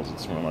collectibles.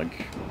 It's more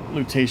like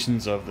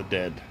lootations of the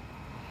dead.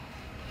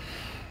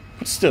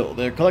 But still,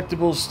 they're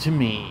collectibles to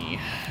me.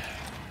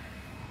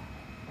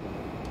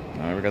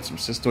 Alright, we got some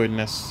cystoid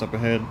nests up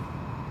ahead.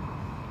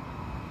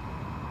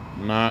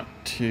 Not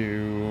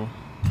too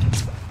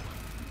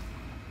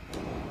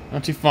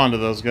fond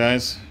of those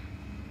guys.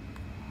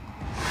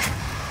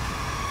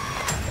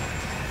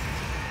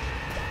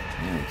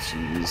 Oh,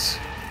 jeez.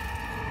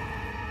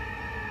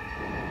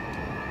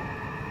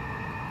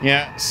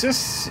 Yeah,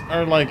 cysts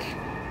are like...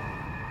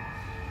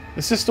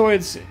 The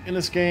cystoids in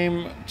this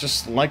game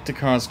just like to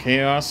cause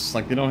chaos.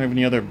 Like, they don't have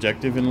any other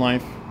objective in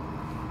life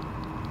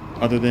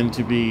other than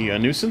to be a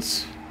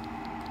nuisance.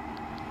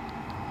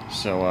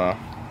 So,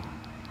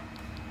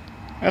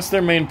 that's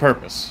their main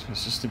purpose.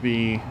 It's just to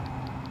be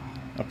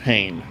a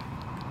pain.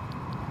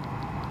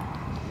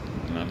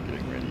 And I'm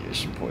getting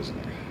radiation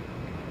poisoning.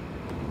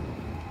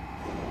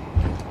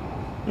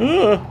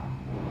 Ugh!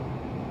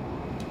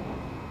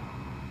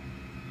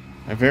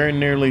 I very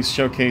nearly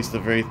showcased the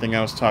very thing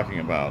I was talking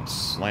about,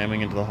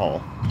 slamming into the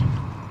hull.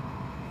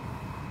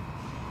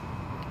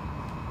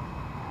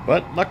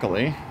 But,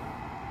 luckily,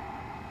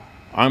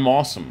 I'm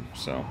awesome,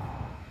 so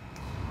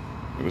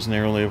it was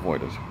narrowly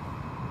avoided.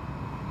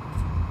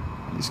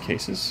 In these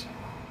cases,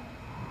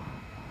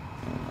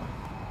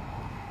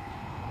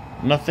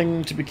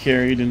 nothing to be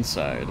carried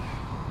inside.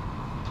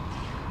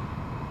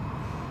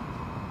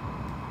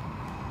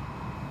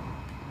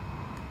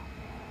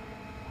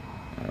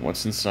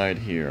 What's inside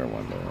here, I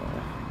wonder?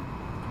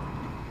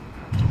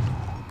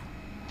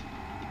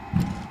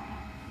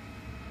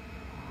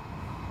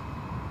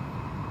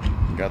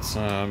 Got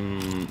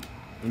some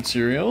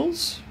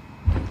materials.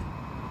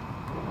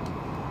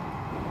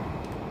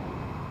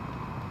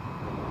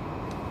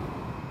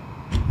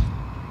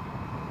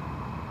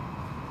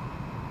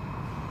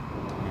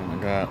 And I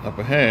got up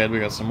ahead, we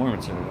got some more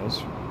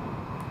materials.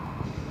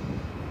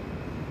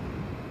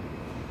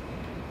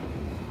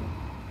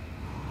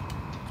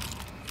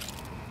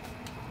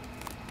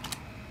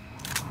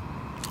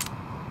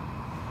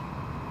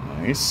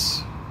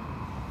 Nice.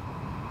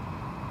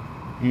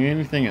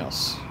 Anything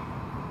else?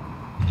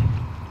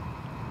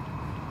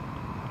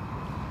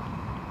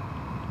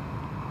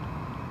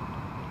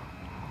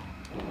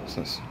 What's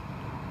this?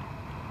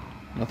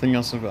 Nothing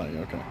else of value,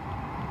 okay.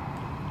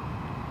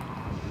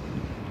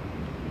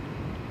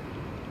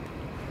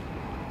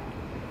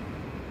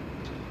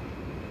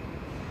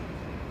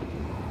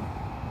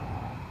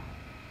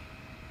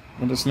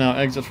 Let us now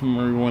exit from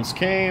where we once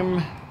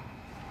came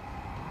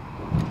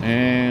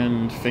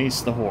and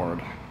face the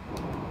horde.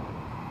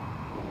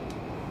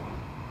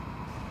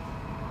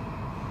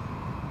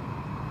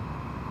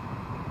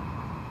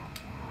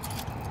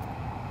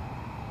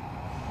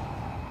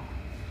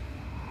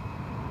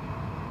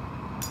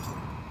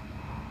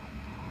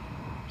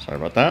 Sorry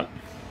about that.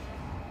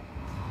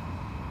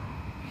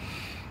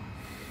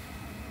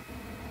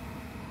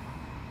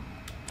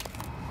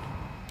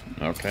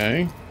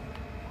 Okay.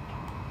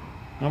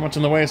 Not much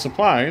in the way of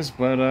supplies,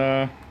 but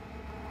there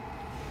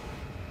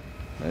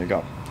you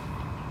go.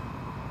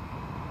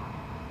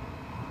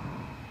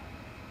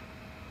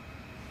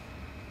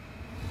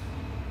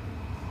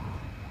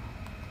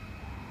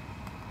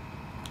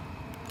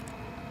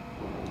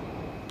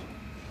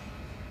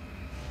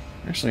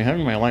 Actually,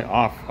 having my light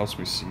off helps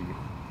me see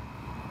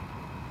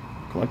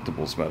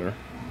collectibles better.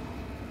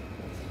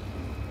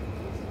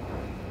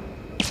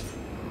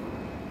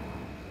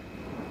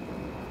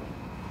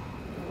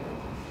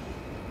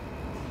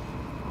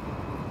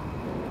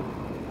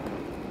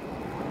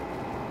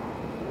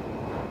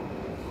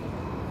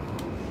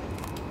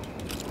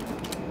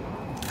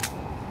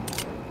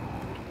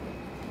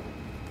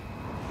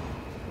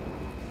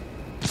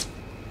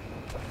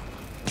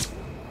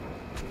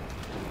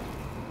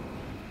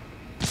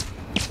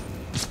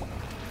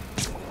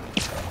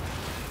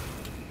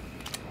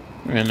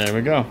 And there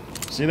we go.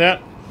 See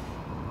that?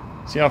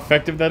 See how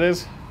effective that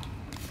is?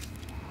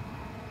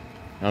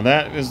 Now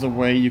that is the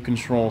way you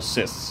control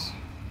cysts.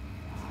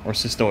 Or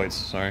cystoids,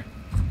 sorry.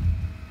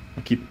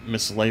 I keep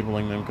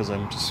mislabeling them because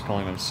I'm just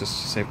calling them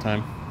cysts to save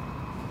time.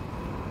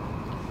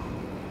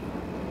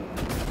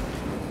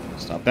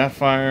 Stop that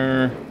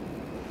fire.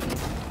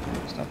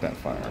 Stop that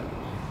fire.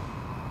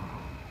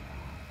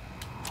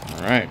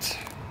 Alright.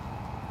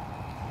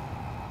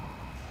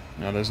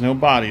 Now there's no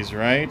bodies,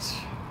 right?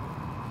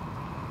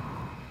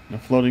 No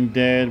floating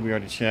dead. We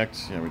already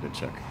checked. Yeah, we did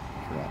check.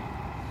 Forgot.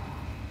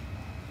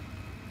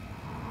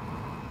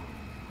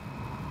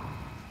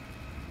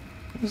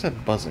 What is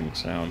that buzzing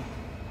sound?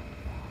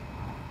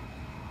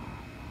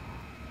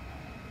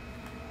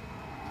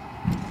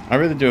 I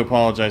really do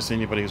apologize to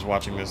anybody who's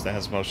watching this that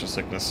has motion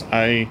sickness.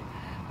 I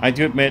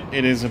do admit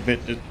it is a bit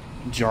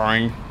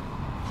jarring.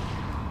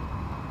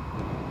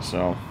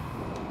 So,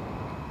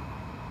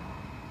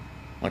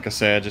 like I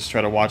said, just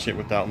try to watch it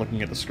without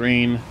looking at the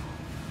screen.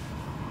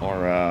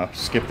 Or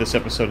skip this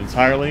episode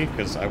entirely,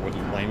 because I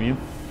wouldn't blame you.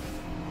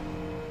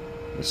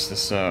 This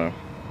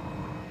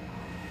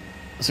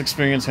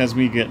experience has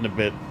me getting a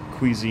bit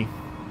queasy.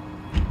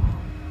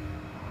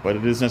 But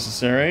it is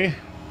necessary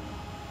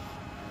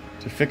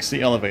to fix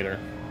the elevator.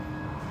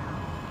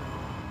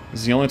 This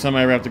is the only time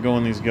I ever have to go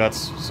in these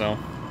guts, so...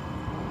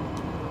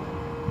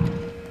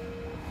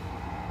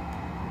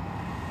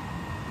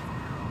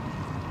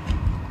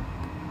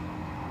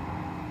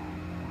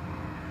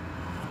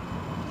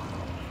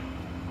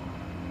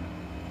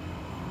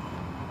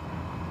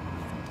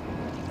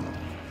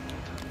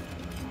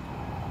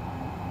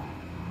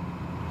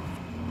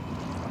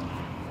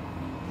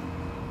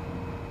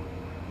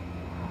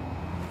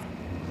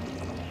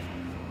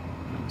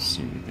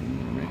 see anything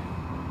near me.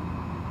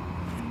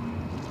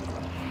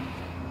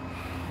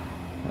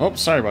 Oh,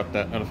 sorry about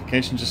that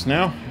notification just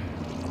now.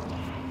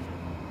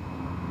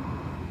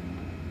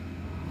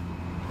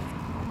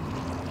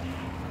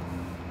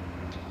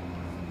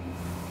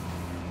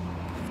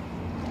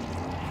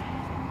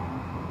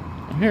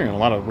 I'm hearing a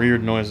lot of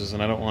weird noises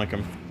and I don't like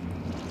them.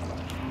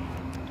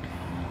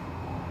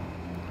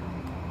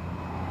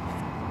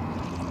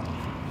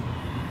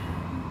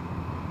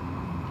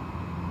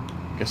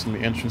 Guessing the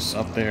entrance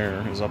up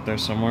there is up there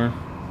somewhere.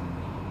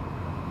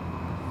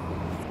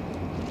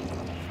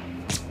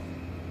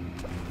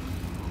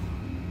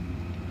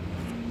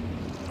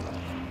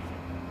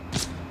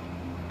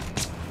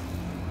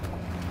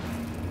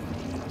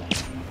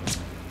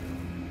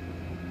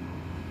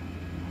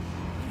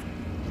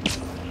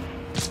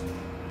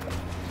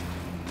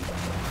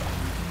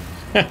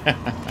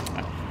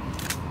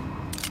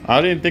 I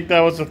didn't think that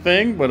was a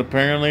thing, but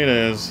apparently it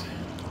is.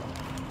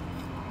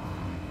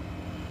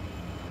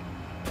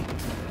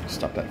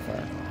 Stop that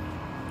fire.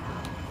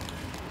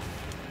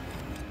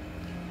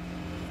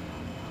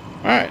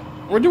 Alright,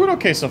 we're doing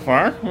okay so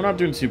far. We're not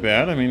doing too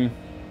bad, I mean...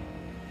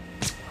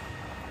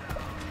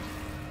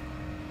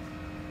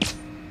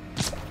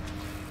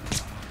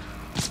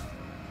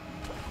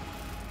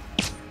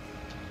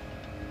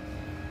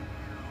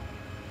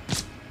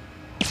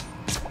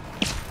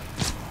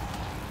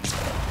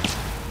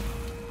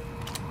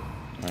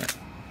 Alright.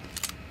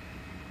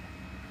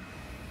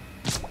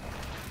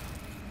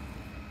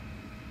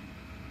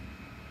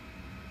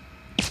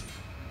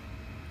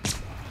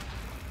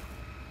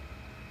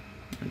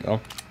 There we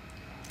go.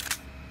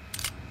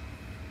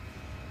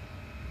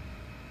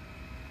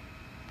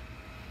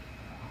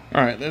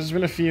 Alright, there's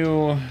been a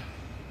few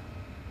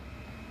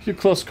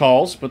close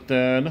calls, but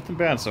nothing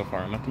bad so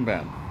far, nothing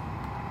bad.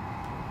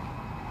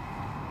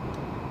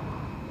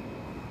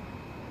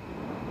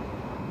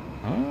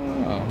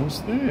 Ah,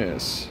 who's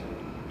this?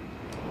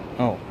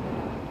 Oh,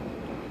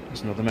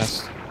 there's another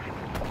nest.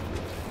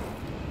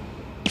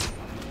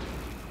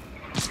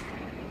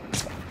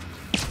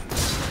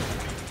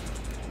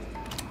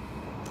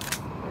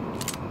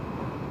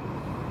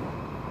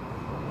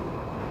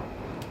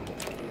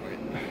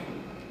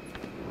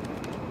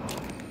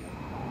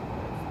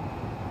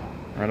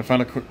 Alright, I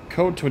found a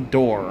code to a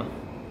door.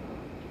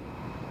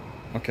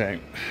 Okay.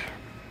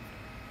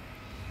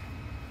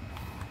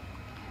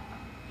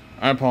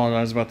 I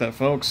apologize about that,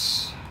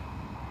 folks.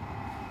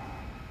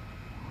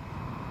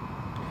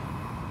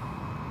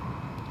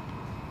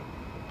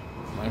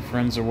 My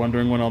friends are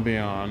wondering when I'll be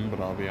on, but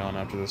I'll be on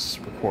after this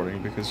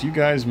recording because you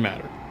guys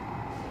matter.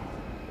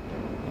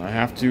 I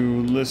have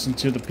to listen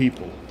to the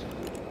people.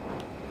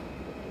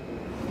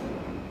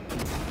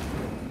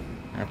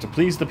 I have to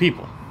please the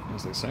people,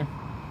 as they say,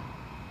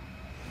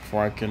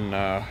 before I can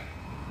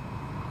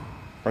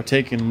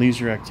partake in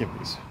leisure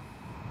activities.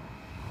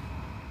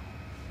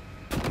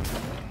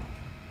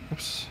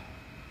 Oops.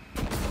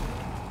 There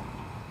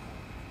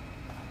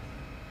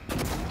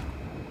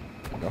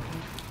we go.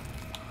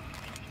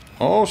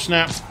 Oh,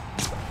 snap.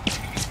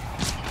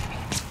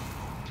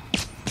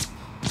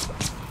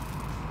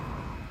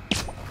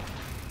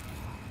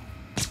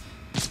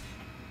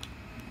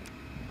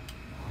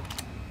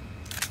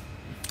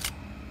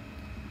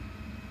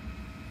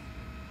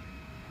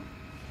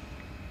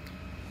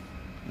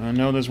 I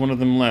know there's one of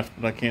them left,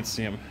 but I can't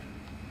see him.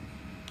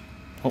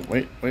 Oh,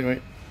 wait.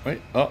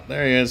 Oh,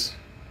 there he is.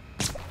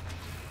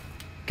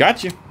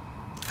 Got you.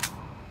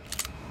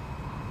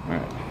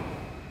 Alright.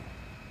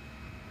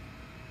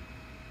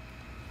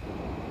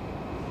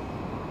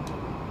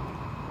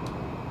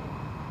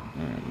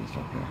 Alright, let's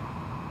stop here.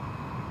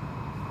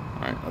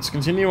 Alright, let's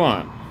continue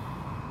on.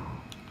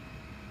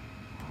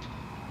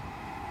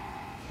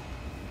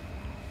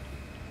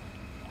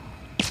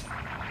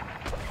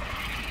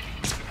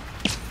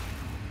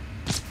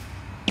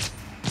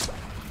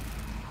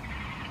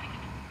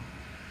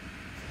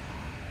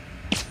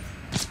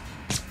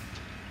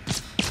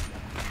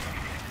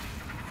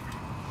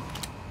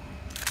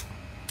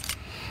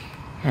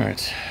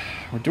 Alright,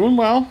 we're doing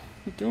well.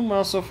 We're doing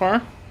well so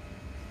far.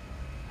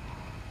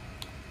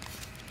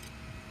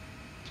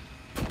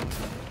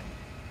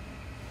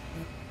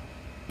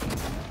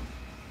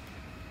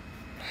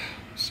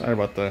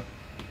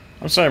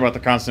 I'm sorry about the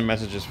constant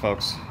messages,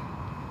 folks.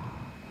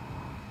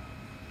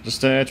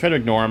 Just try to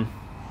ignore them.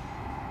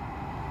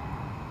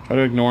 Try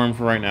to ignore them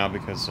for right now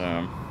because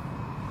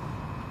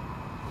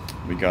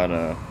we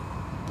gotta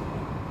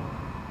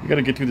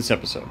get through this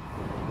episode.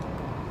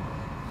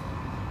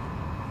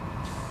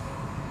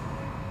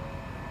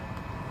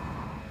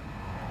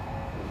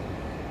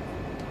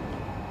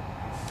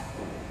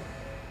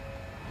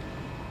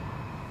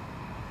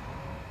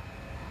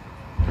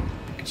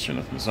 Sure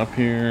nothing's up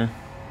here.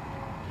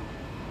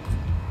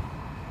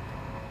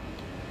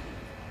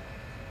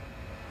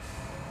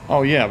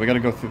 Oh yeah, we gotta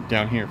go through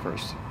down here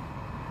first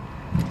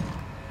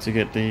to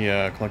get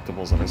the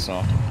collectibles that I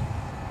saw.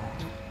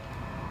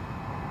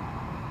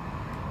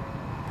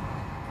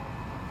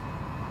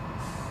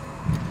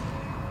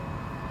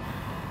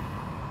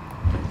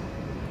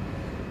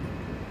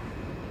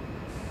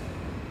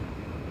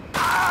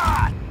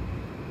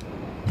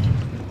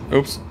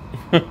 Oops.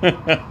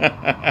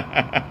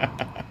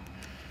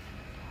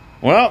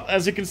 Well,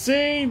 as you can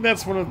see,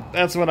 that's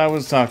what I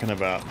was talking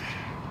about.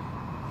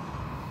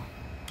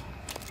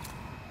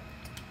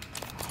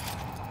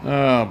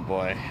 Oh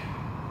boy.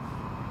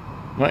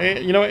 Well,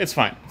 you know what? It's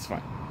fine. It's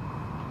fine.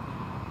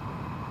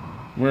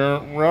 We're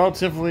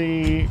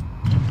relatively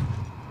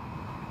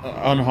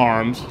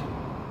unharmed.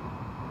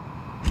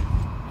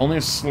 Only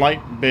a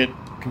slight bit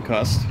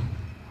concussed.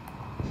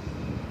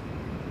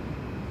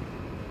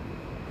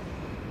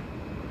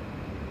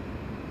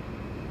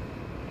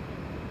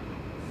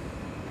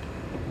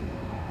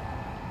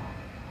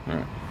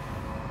 Alright.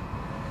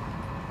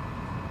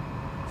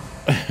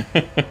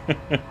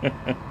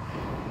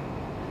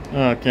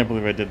 Oh, I can't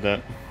believe I did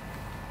that.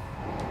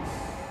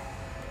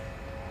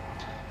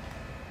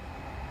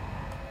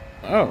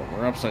 Oh,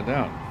 we're upside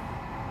down.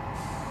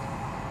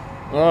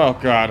 Oh,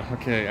 God.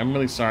 Okay, I'm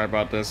really sorry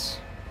about this.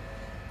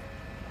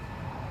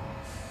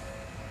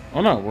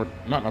 Oh, no, we're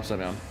not upside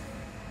down.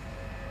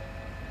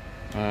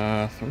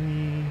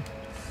 3,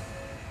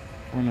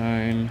 4,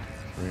 9,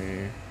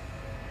 3,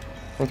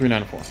 4, 3,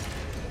 9, 4.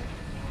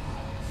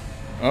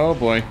 Oh,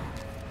 boy.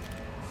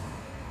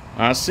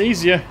 I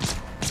sees ya.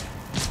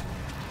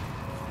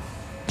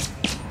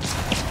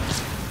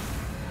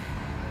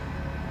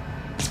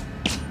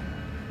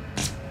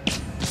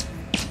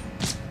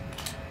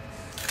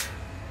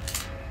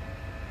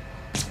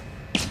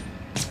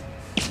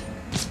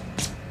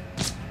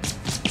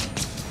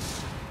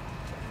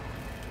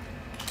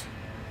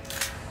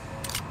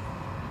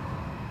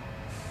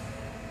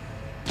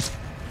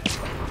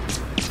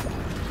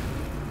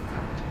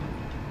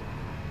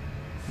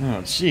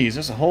 Oh, jeez,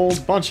 there's a whole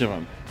bunch of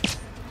them.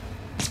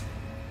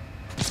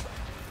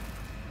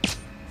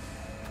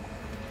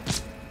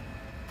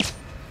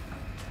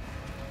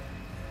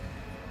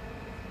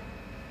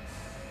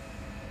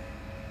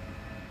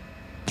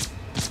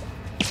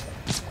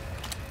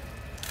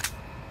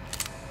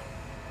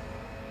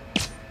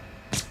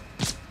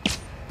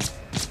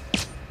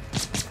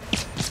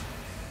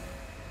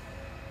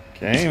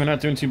 Okay, we're not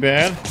doing too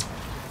bad.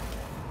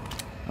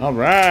 All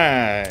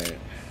right.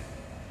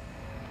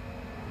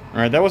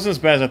 Alright, that wasn't as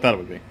bad as I thought it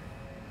would be.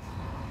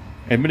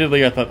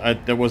 Admittedly, I thought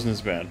that wasn't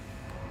as bad.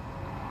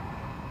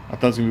 I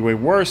thought it was going to be way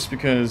worse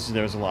because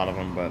there's a lot of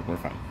them, but we're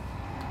fine.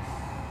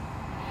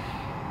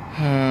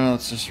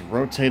 Let's just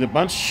rotate a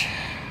bunch.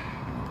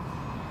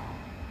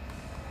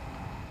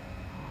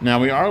 Now,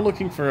 we are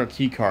looking for a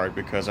key card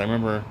because I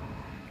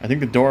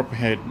think the door up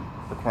ahead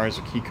requires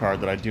a key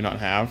card that I do not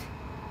have.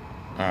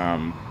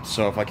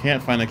 So if I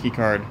can't find the key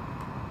card,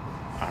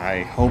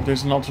 I hope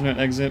there's an alternate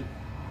exit.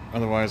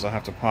 Otherwise, I'll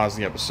have to pause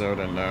the episode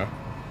and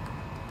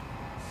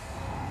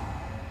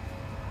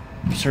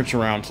search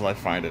around till I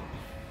find it.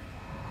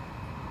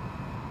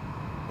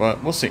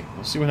 But we'll see.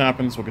 We'll see what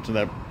happens. We'll get to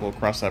that. We'll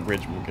cross that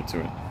bridge when we get to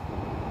it.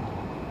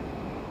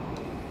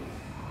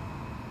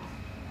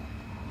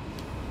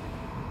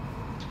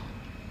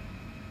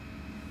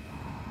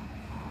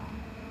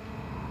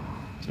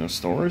 There's no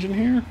storage in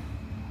here?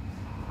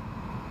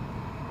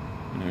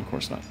 No, of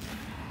course not.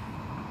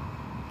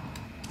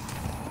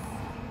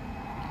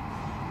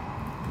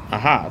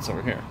 Aha, it's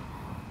over here.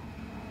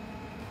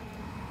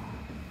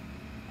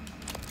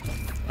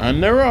 A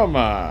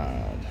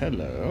neuromod.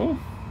 Hello.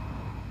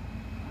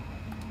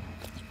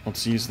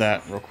 Let's use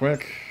that real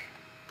quick.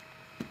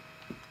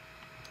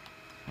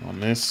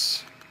 On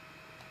this.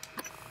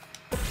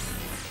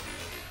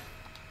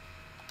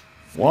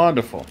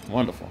 Wonderful,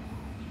 wonderful.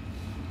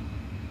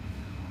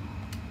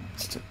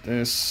 Let's take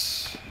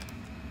this.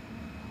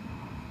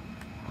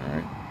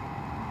 Alright.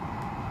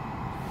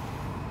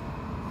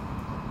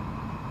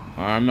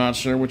 I'm not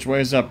sure which way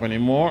is up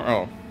anymore.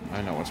 Oh,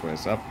 I know which way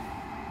is up.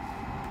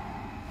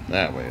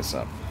 That way is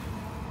up.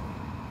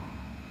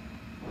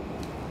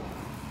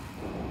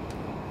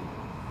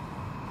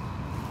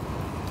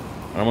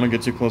 I don't want to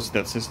get too close to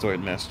that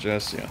cystoid nest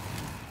just yet.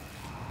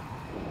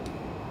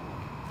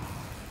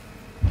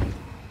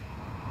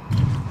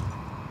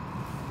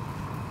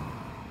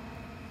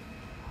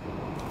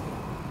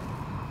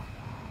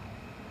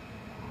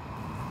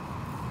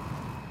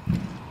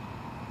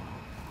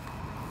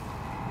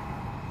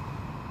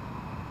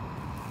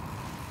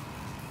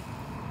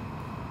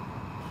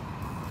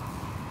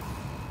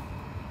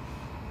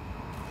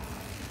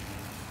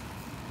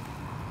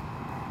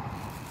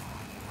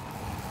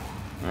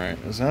 Alright,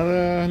 is that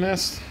a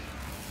nest?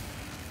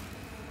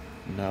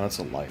 No, that's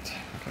a light.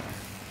 Okay.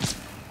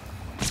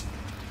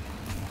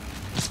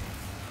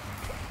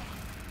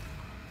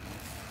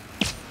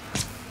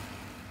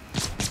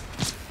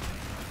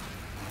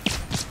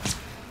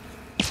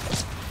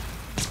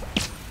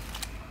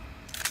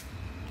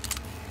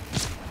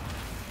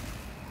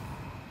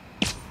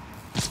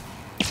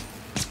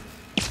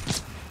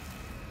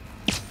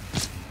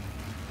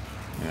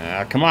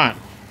 Ah, come on.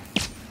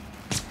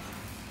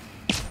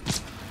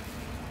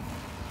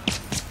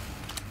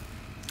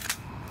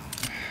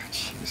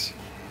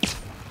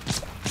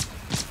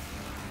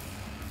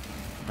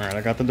 Alright,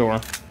 I got the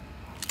door.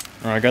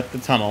 Or I got the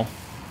tunnel.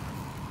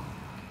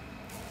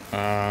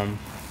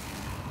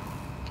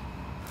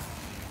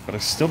 But I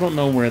still don't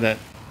know where that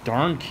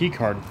darn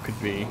keycard could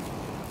be.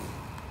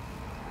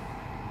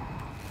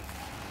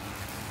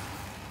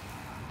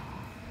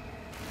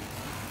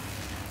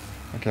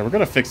 Okay, we're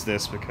gonna fix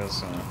this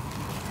because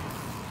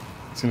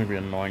it's gonna be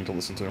annoying to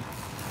listen to.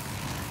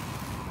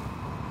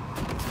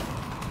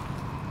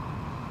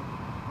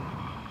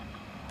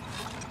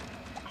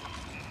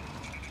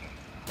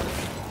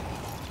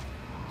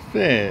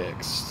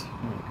 Fixed.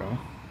 There we go.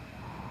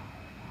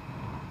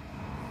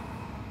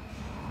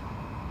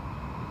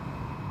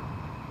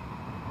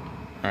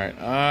 Alright,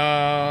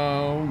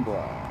 oh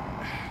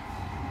boy.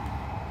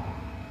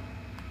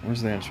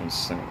 Where's the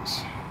entrance? There it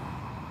is.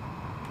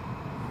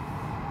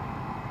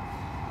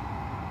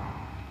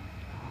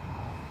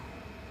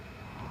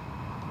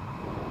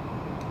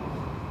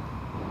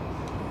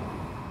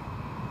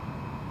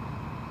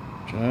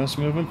 Just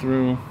moving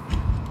through.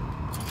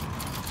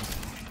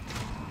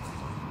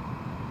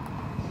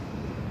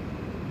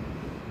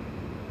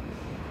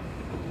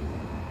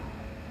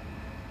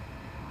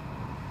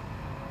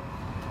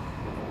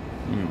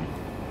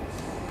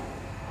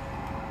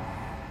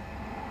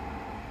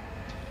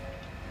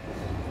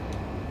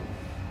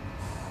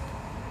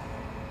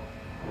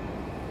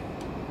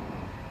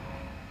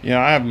 Yeah,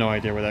 I have no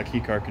idea where that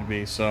keycard could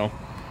be, so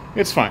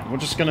it's fine. We're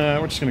just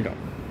gonna go.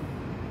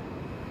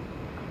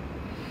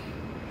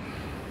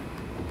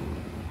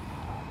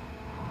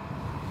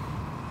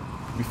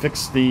 We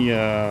fixed the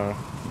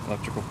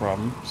electrical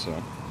problem, so.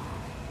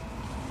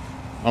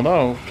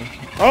 Although,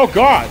 oh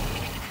god,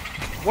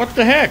 what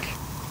the heck?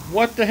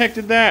 What the heck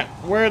did that?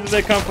 Where did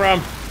they come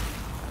from?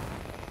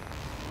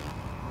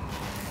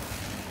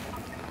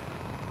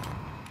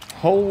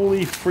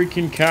 Holy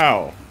freaking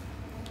cow.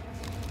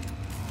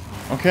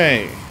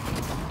 Okay.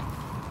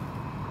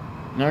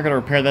 Now I gotta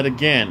repair that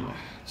again.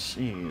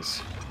 Jeez.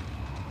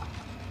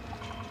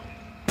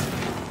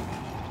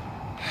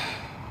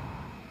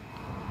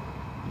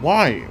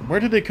 Why? Where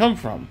did they come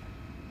from?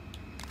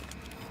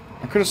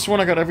 I could have sworn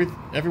I got every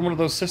one of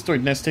those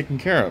cystoid nests taken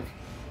care of.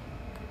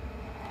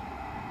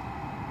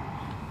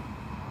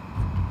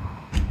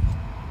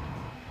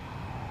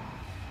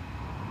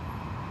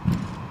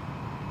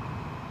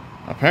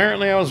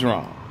 Apparently I was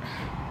wrong.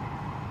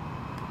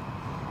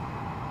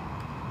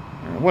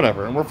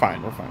 Whatever, we're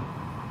fine, we're fine.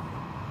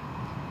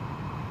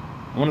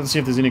 I wanted to see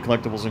if there's any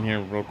collectibles in here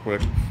real quick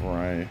before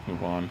I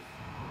move on.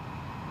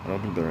 I don't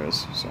think there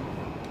is, so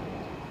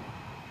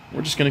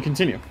we're just gonna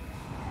continue.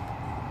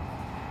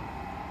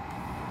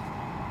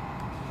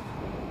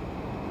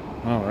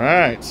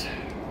 Alright.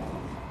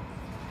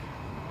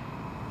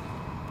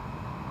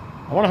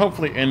 I want to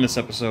hopefully end this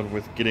episode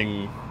with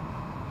getting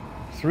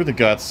through the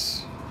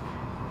guts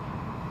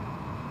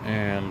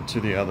and to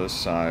the other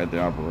side, the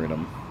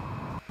Arboretum.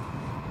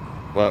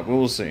 But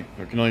we'll see.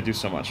 We can only do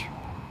so much.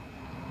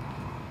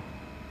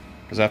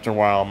 Because after a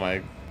while,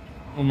 my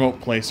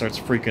remote play starts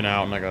freaking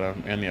out, and I gotta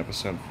end the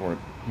episode before it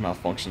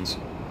malfunctions.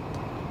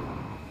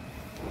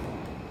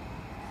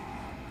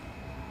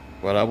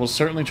 But I will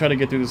certainly try to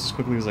get through this as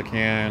quickly as I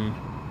can.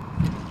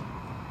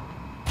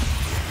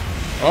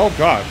 Oh,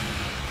 God.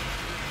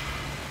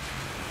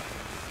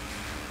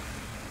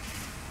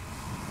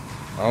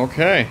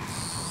 Okay.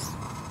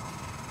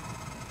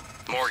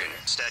 Morgan,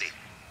 steady.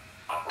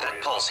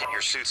 That pulse hit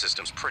your suit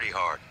systems pretty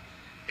hard.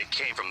 It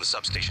came from the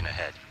substation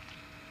ahead.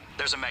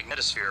 There's a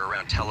magnetosphere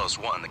around Telos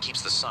 1 that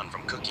keeps the sun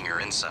from cooking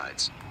your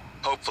insides.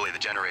 Hopefully the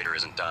generator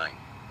isn't dying.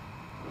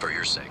 For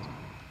your sake.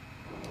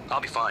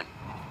 I'll be fine.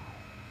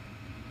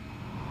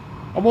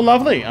 Oh, well,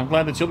 lovely. I'm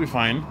glad that you'll be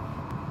fine.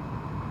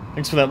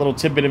 Thanks for that little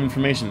tidbit of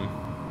information.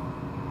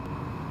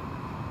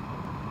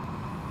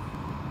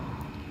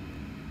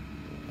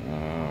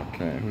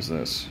 Okay, who's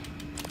this?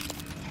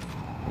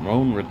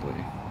 Ramon Ridley.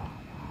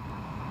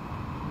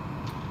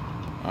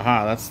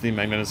 Aha, that's the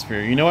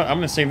magnetosphere. You know what? I'm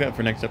going to save that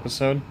for next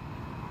episode.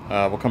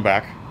 We'll come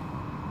back.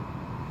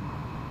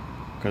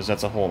 Because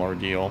that's a whole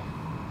ordeal.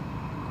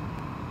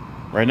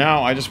 Right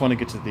now, I just want to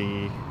get to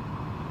the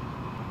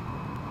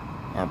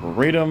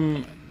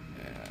Arboretum.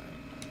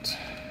 And...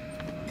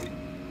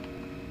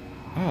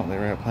 oh, they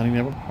were planning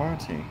to have a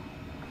party.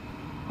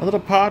 A little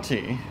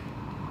party.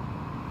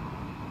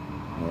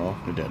 Well,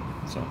 they're dead,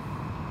 so...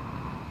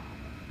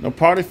 no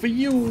party for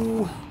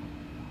you!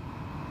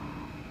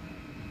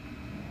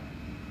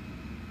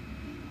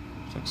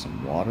 Looks like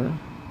some water.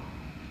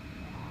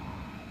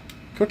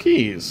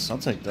 Cookies! I'll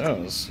take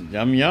those.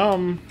 Yum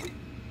yum!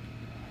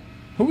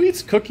 Who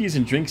eats cookies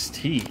and drinks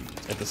tea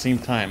at the same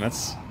time?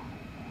 That's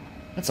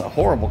a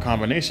horrible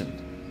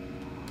combination.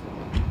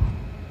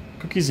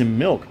 Cookies and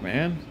milk,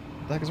 man.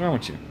 What the heck is wrong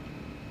with you?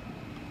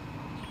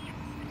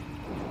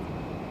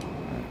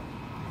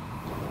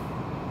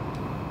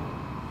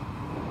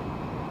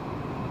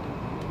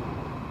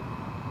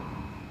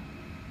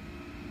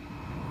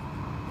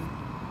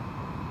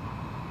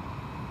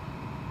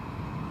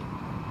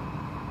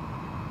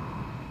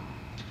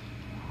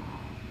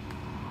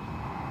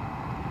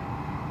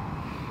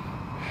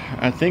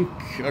 I think,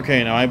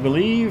 okay, now I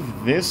believe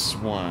this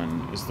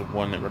one is the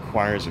one that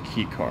requires a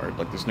key card.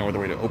 Like, there's no other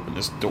way to open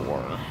this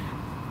door.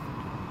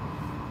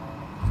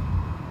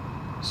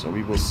 So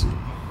we will see.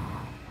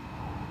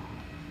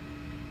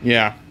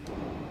 Yeah.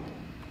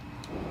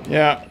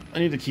 Yeah, I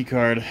need the key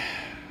card.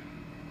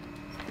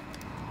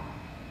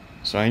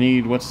 So I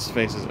need, what's his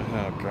face?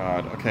 Oh,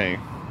 God, okay.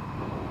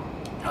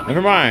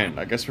 Never mind.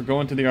 I guess we're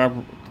going to the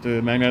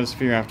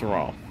magnetosphere after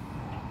all.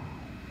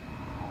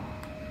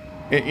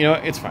 You know,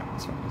 it's fine.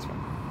 It's fine. It's fine.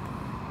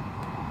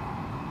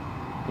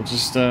 We'll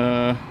just,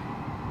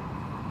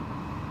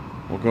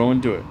 we'll go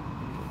and do it.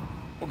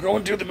 We'll go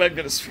and do the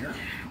magnetosphere.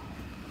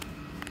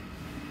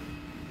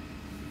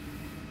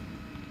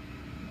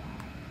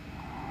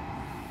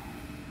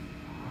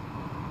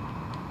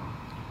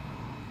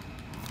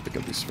 Pick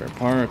up these spare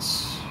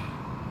parts.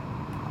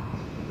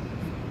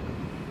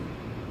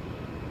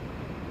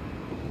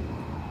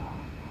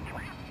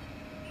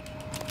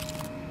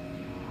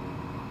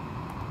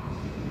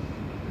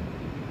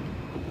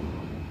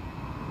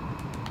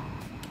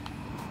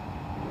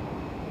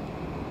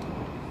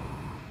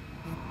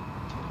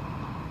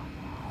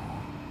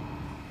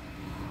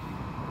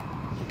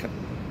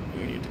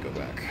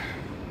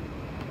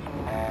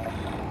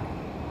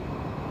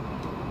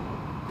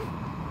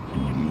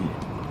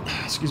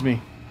 Excuse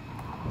me.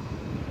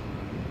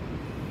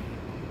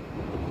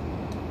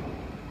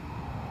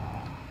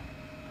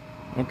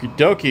 Okie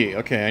dokie.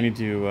 Okay, I need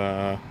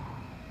to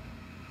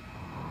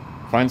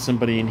find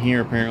somebody in here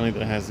apparently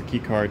that has the key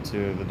card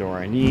to the door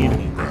I need.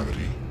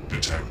 Gravity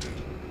detected.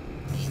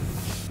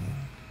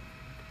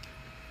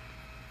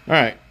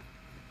 Alright.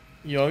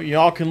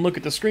 Y'all can look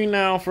at the screen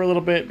now for a little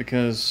bit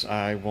because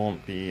I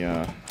won't be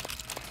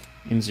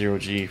in zero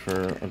G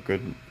for a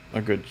good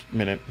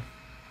minute.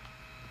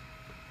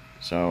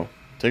 So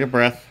take a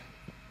breath.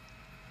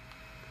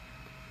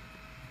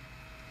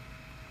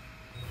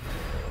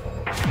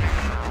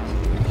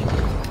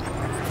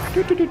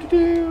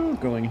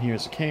 Going in here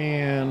as a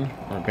can.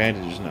 Or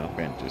bandages, no,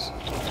 bandages.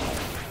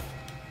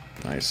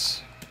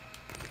 Nice.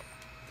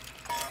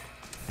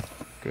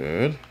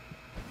 Good.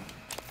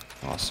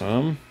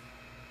 Awesome.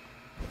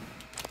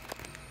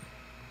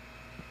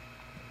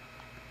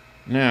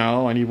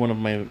 Now I need one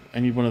of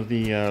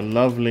the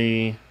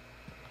lovely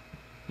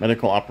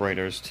medical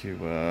operators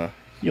to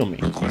heal me.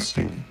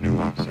 Requesting new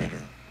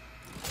operator.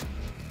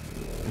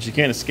 And she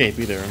can't escape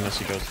either unless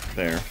she goes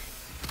there.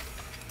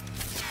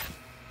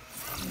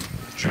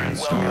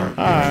 TranStar.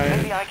 Hi.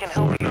 Maybe I can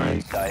help you.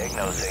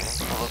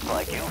 Diagnosing. Looks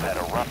like you've had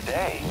a rough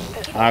day.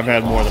 I've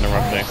had more than a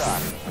rough day.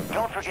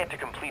 Don't forget to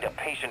complete a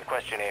patient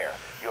questionnaire.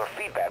 Your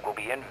feedback will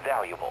be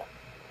invaluable.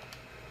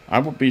 I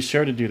will be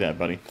sure to do that,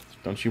 buddy.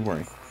 Don't you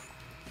worry.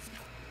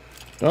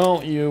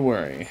 Don't you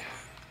worry.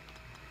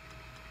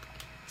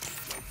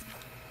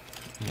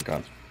 Oh my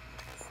god.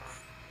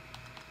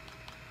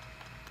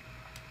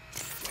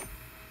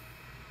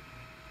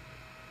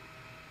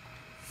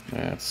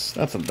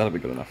 That'll be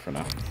good enough for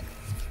now.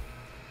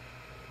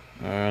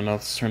 And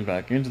let's turn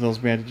back into those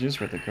bandages.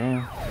 Where'd they go?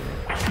 And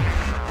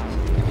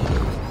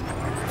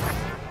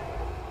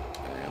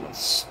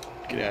let's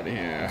get out of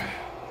here.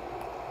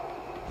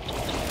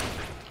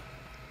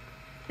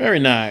 Very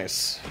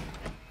nice.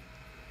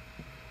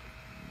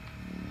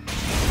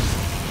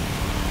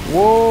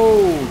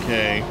 Whoa,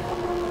 okay.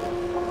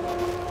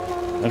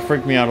 That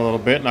freaked me out a little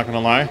bit, not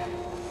gonna lie.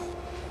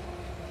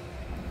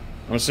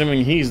 I'm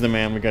assuming he's the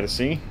man we gotta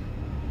see.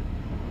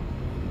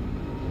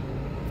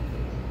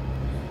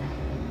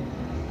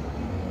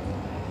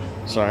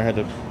 Sorry, I had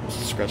to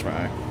scratch my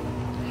eye.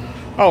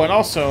 Oh, and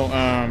also,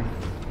 I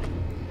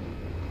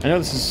know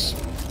this is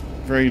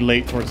very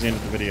late towards the end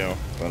of the video,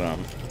 but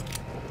I'm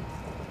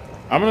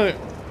gonna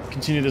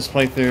continue this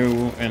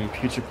playthrough and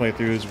future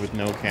playthroughs with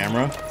no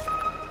camera.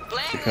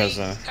 Because,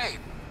 Hey,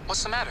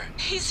 what's the matter?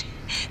 He's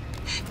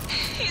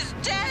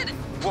dead.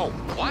 Whoa,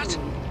 what?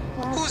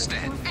 Who's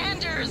dead?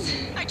 Anders.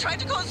 I tried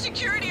to call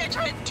security.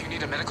 Do you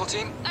need a medical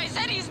team? I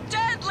said he's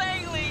dead,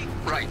 Langley.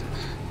 Right.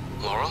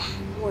 Laurel,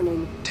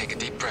 Warning. take a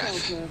deep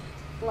breath. Shelter.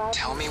 Plasma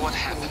Tell me what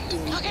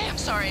happened. Okay, I'm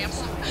sorry.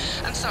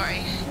 I'm sorry.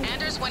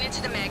 Anders went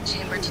into the mag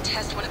chamber to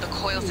test one of the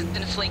coils that's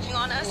been flaking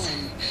on us.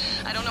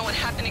 I don't know what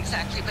happened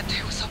exactly, but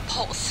there was a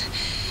pulse.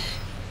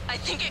 I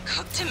think it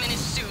cooked him in his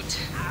suit.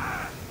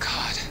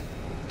 God,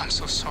 I'm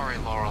so sorry,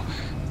 Laurel.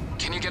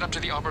 Can you get up to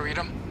the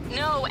Arboretum?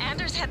 No,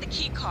 Anders had the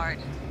key card.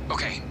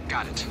 Okay,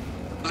 got it.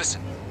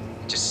 Listen,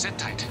 just sit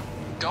tight.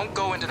 Don't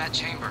go into that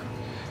chamber.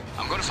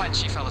 I'm going to find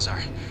Chief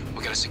Elazar.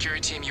 We'll get a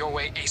security team your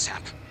way ASAP.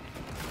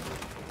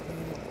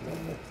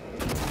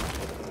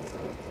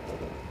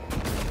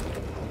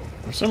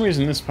 for some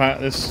reason this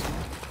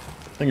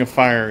thing of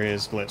fire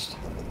is glitched.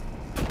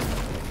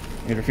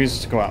 It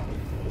refuses to go out.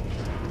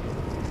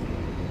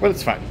 But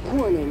it's fine.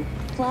 Warning.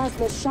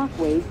 Plasma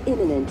shockwave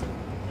imminent.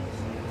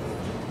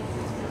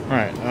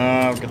 Alright,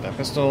 get that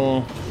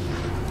pistol.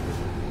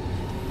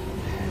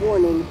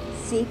 Warning.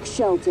 Seek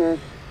shelter.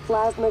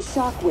 Plasma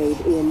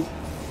shockwave in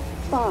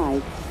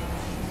 5,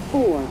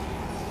 4,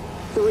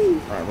 3.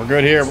 Alright, we're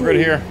good here. We're good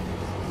here.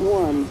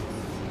 1.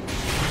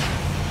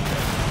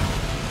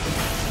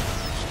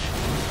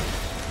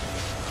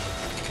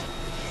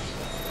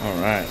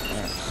 Alright.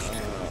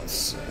 Let's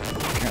see.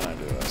 Can I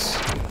do this?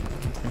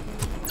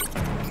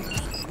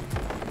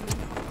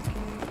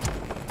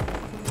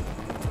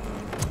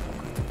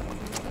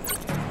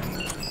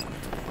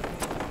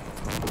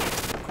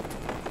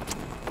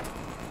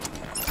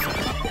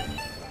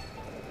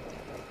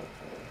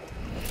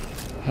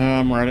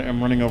 I'm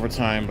running over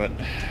time, but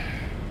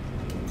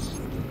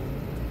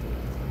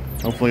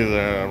hopefully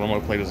the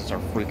remote play doesn't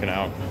start freaking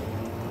out.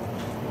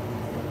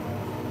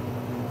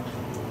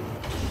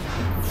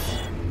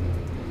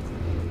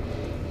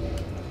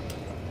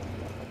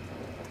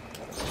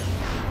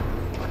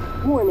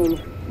 Warning.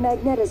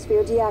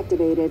 Magnetosphere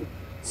deactivated.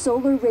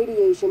 Solar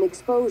radiation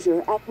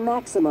exposure at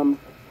maximum.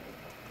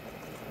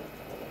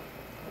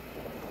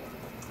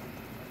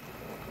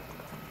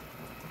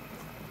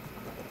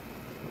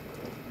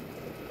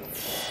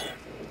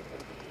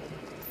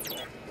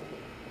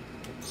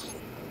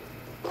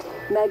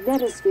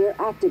 Magnetosphere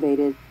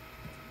activated.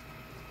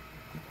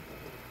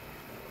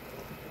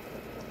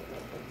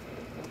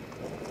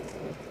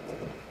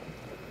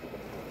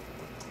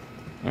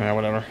 Yeah,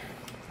 whatever.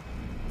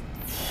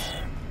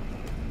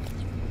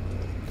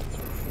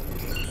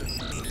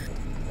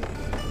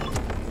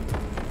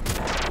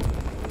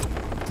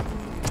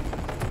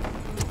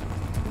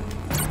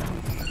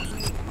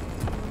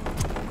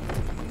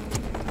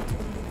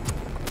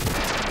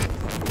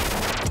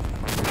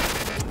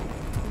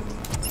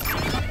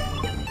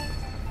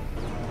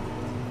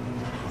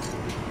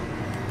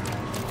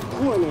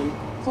 Warning.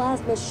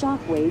 Plasma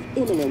shockwave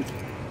imminent.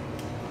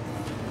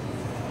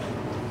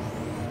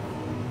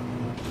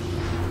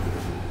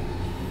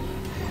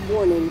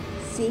 Warning.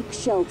 Seek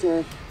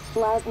shelter.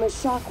 Plasma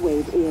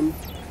shockwave in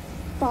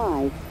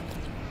 5,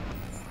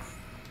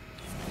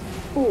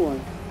 4,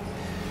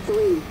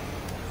 3,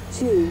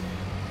 2,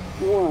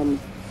 1.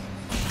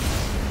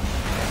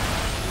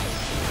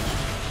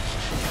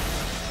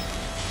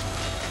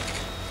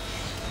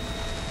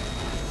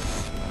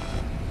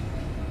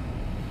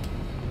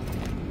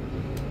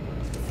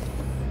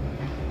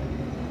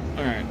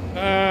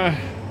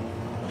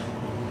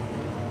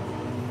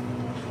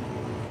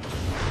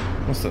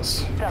 What's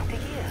this? Dr.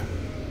 Yu.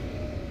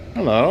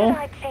 Hello. Should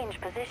I change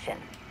position?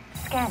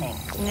 Scanning.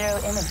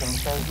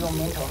 Neuroimaging shows your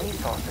mental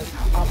resources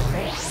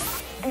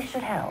operational. This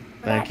should help.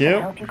 Thank That you.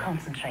 should help you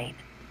concentrate.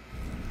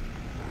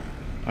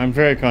 I'm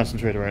very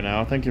concentrated right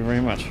now. Thank you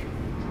very much.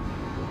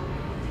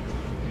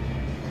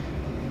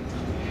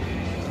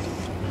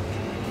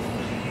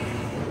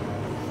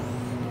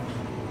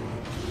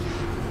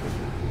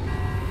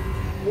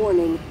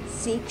 Warning.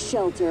 Seek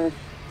shelter.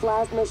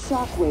 Plasma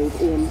shockwave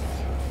in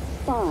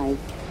 5,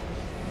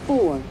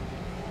 4,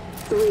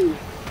 3,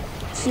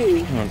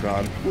 2, Oh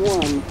god.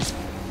 1.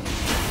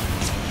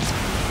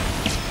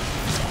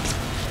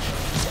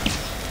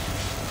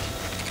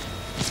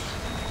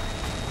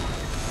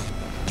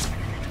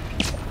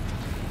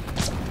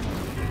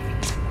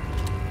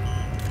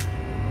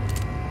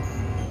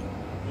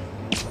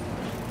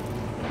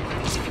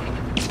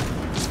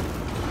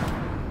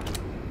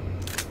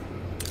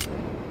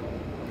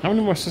 How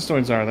many more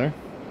cystoids are there?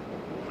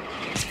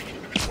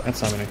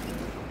 That's how many.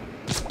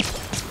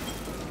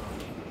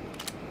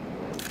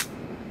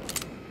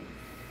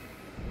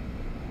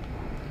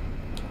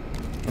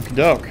 Okie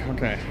doke.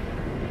 Okay.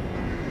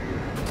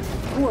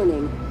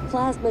 Warning.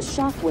 Plasma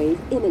shockwave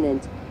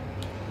imminent.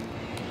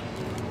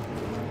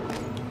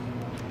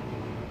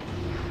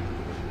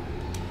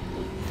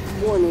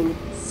 Warning,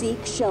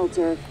 seek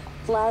shelter.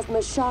 Plasma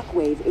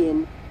shockwave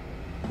in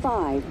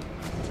 5,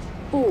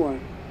 4,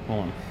 Hold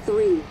on.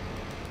 3,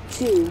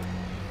 2,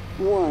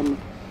 1.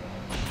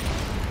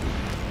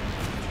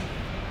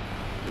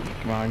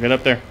 Come on, get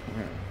up there.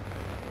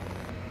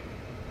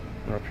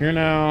 We're up here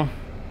now.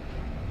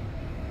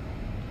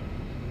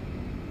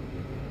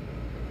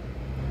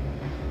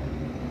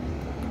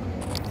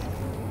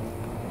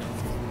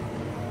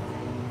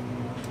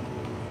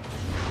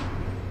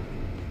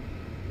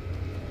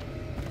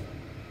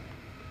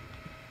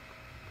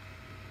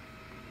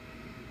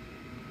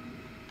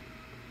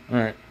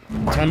 Alright,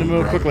 time to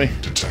move quickly.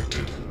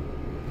 Detected.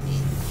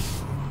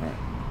 Alright,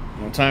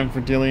 no time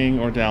for dillying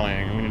or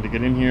dallying. We need to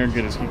get in here,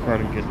 get his key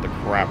card, and get the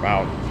crap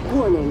out.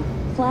 Warning,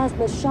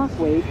 plasma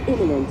shockwave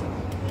imminent.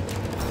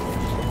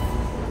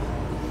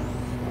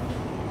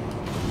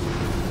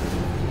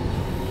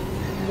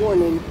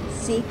 Warning,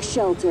 seek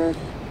shelter.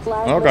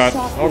 Plasma Oh god,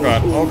 shockwave oh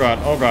god, in oh god,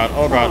 oh god,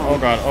 oh god, oh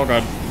god, oh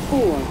god.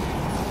 4,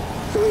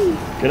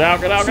 3, Get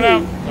out, get out, get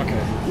out! Okay.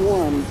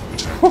 1.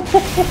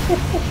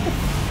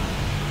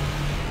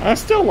 I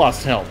still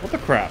lost health. What the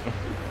crap?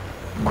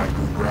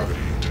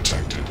 Microgravity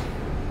detected.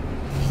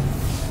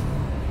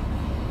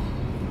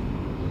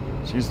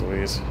 Jeez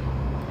Louise.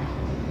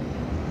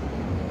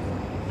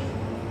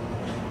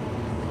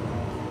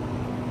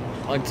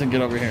 I'd like to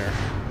get over here.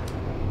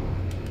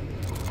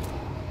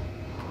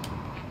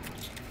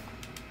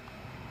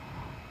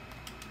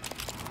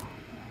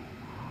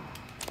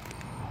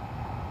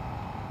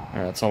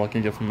 Alright, that's all I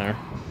can get from there.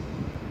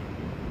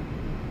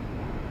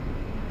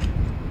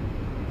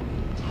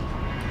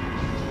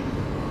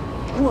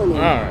 Warning,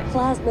 Alright.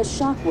 plasma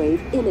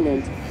shockwave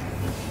imminent.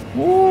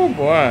 Oh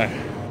boy.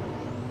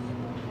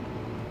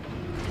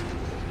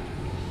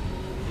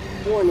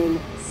 Warning,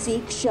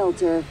 seek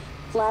shelter.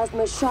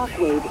 Plasma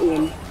shockwave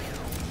in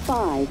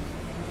 5,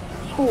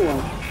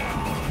 4,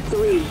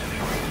 3,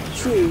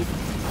 2,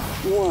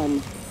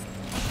 1.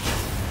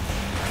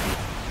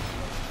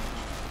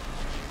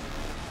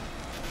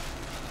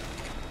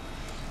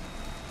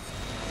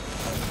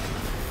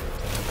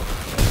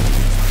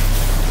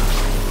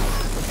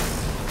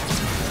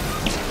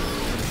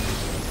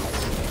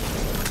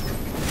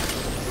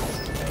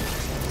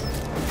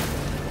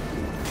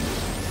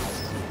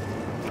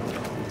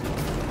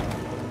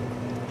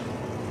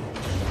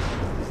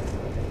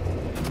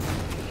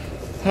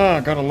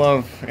 Ah, gotta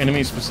love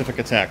enemy-specific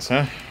attacks,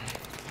 huh?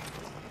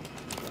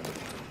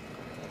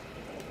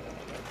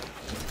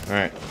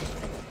 Alright.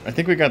 I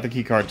think we got the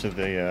keycard to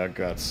the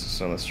guts,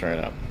 so let's try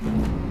it out.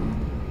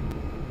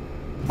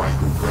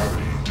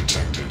 Microgravity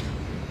detected.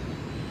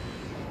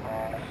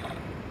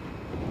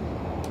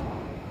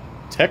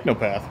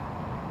 Technopath?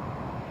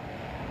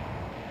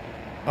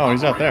 Oh,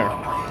 he's out there.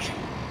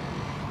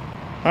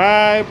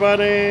 Hi,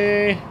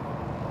 buddy!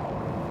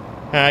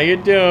 How you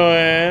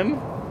doing?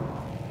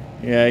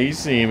 Yeah, you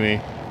see me.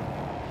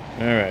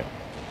 Alright.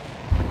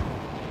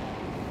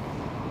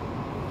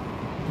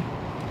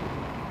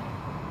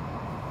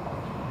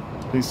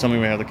 Please tell me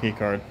we have the key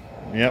card.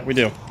 Yep, we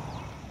do.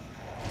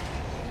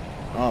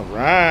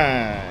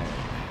 Alright.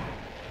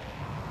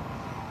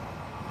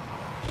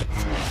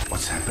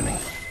 What's happening?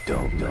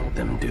 Don't let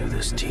them do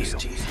this to you.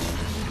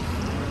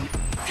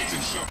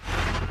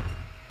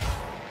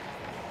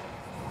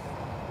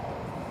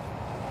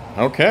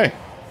 Okay.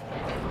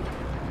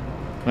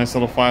 Nice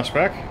little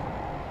flashback.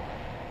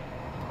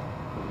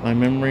 My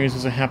memories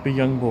as a happy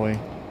young boy.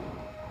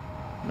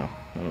 No,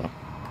 I don't know.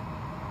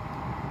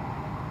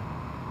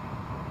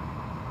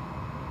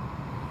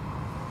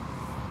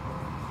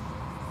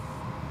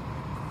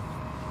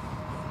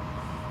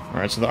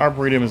 Alright, so the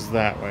Arboretum is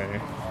that way.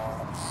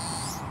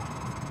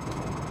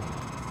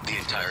 The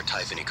entire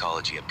Typhon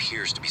ecology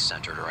appears to be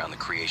centered around the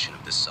creation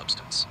of this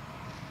substance.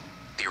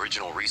 The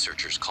original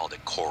researchers called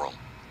it coral.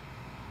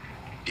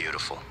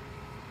 Beautiful.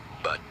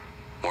 But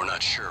we're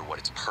not sure what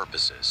its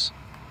purpose is.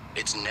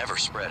 It's never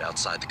spread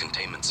outside the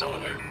containment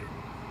zone.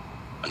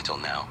 Until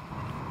now.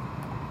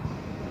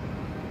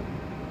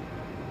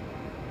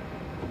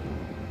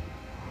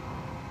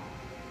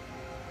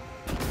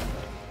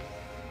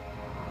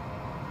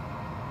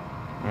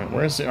 Alright,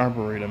 where's the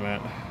Arboretum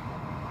at?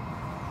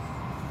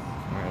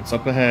 Alright, it's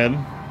up ahead.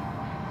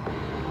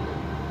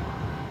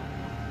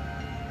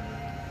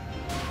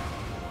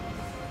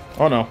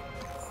 Oh no.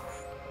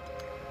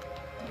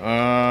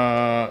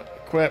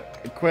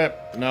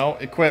 Equip. No,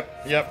 equip.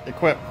 Yep,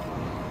 equip.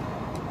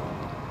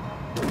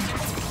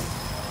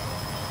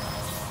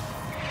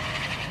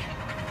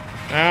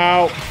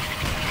 Ow.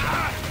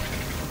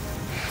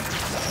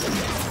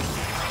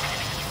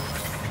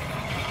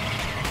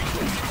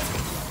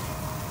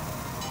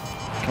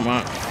 Come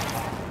on.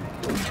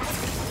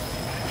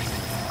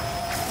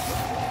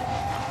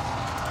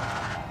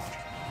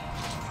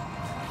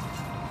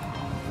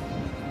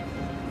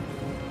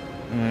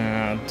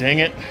 Dang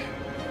it.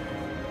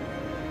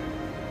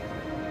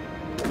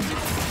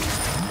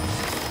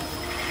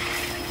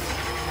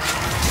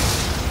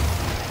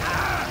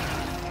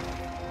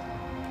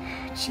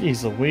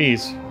 Jeez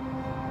Louise.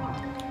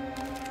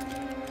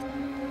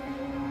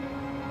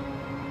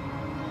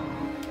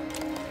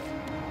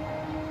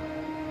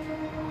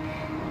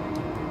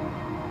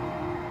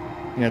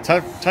 Yeah,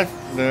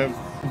 the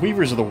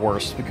Weavers are the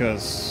worst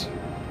because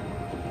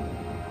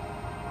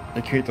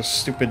they create those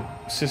stupid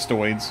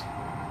cystoids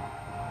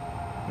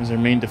as their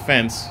main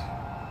defense.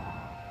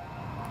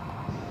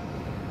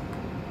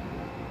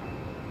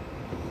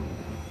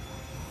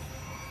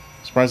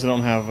 Surprised they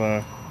don't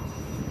have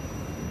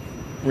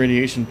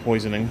radiation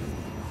poisoning.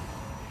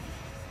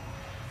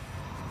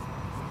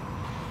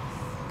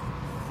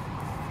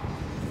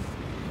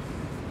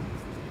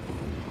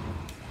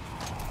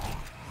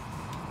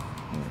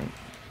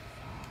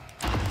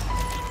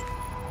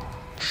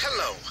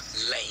 Hello,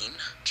 Lane.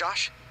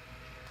 Josh?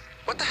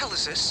 What the hell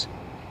is this?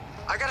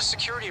 I got a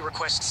security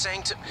request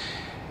saying to...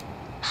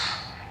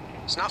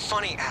 It's not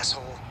funny,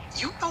 asshole.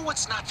 You know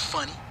what's not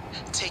funny?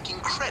 Taking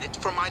credit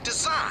for my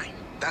design.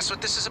 That's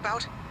what this is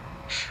about?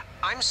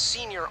 I'm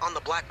senior on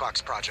the Black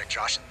Box project,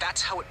 Josh.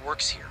 That's how it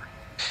works here.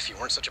 If you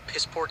weren't such a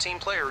piss-poor team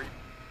player...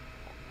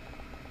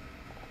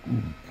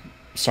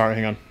 Sorry,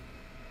 hang on.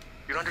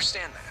 You'd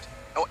understand that.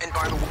 Oh, and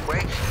by the way,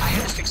 I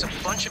had to fix a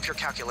bunch of your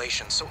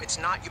calculations, so it's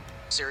not you...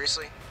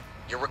 Seriously?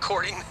 You're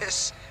recording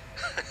this?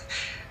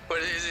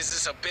 What, is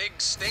this a big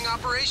sting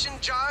operation,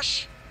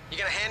 Josh? You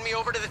gonna hand me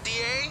over to the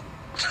DA?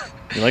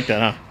 You like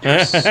that, huh?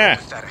 You're so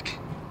pathetic.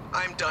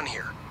 I'm done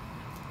here.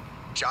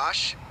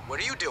 Josh, what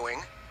are you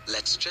doing?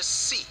 Let's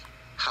just see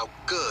how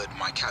good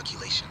my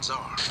calculations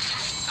are.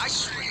 I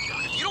swear to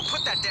God, if you don't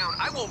put that down,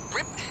 I will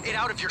rip it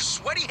out of your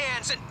sweaty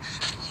hands and...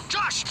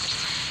 Josh!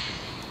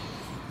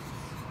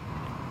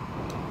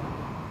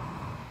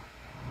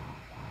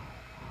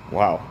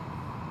 Wow.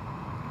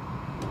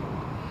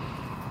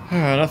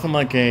 Nothing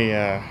like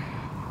a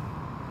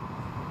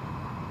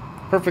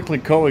perfectly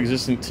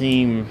coexistent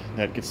team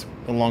that gets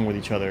along with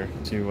each other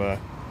to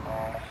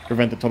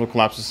prevent the total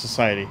collapse of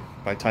society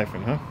by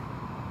Typhon, huh?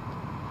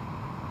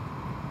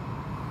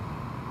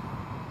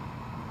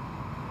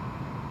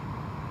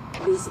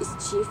 This is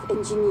Chief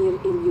Engineer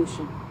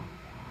Ilyushin.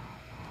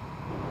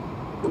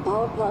 The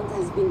power plant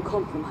has been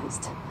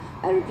compromised.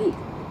 I repeat,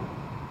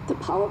 the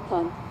power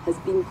plant has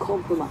been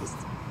compromised.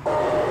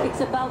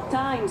 It's about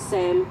time,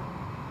 Sam.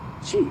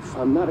 Chief,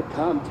 I'm not a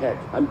comm tech.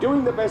 I'm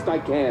doing the best I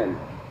can.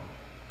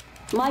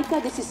 Micah,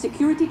 this is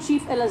Security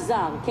Chief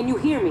Elazar. Can you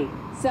hear me?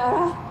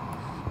 Sarah?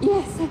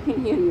 Yes, I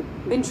can hear you.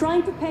 Been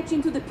trying to patch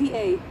into the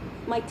PA.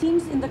 My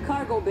team's in the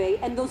cargo bay,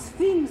 and those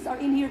things are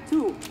in here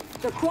too.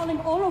 They're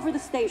crawling all over the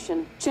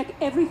station. Check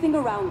everything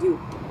around you.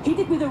 Hit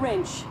it with a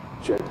wrench.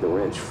 Check the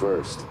wrench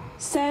first.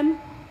 Sam,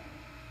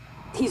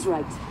 he's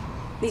right.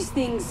 These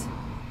things...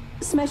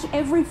 Smash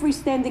every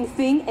freestanding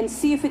thing and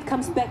see if it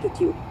comes back at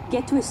you.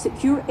 Get to a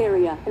secure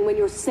area, and when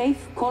you're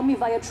safe, call me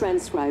via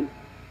transcribe.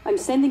 I'm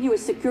sending you a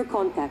secure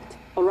contact,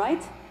 all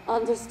right?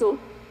 Understood.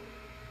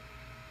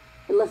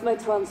 I left my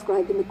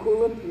transcribe in the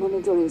coolant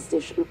monitoring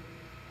station.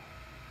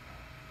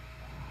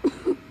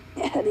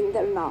 Heading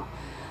there now.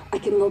 I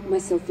can lock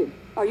myself in.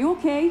 Are you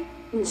okay?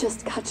 I'm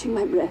just catching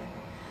my breath.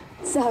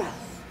 Sarah,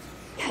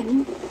 can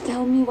you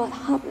tell me what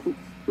happened?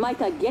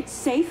 Micah, get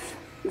safe,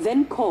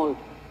 then call.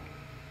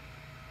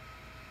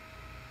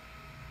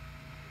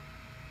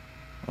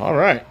 All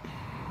right.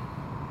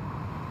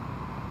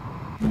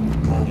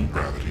 Normal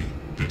gravity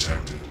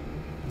detected.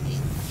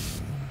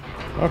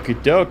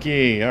 Okie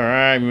dokie. All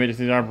right, we made it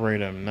to the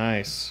Arboretum.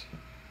 Nice.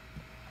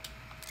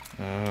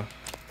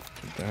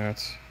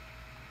 That.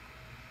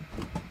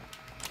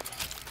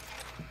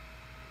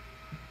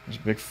 There's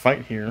a big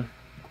fight here.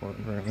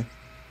 Apparently.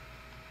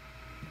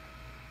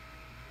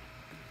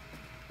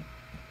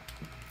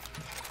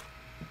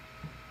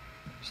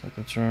 Set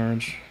the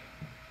charge.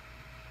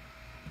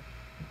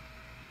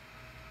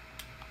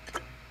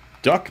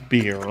 Duck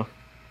beer.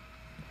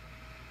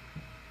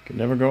 Could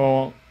never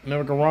go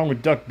wrong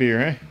with duck beer,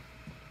 eh?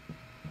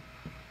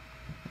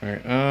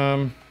 Alright,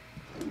 I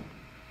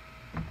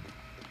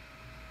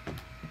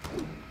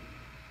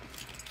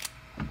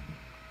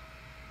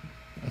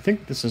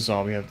think this is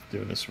all we have to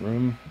do in this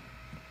room.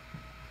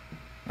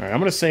 Alright, I'm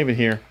gonna save it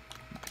here.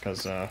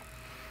 Because the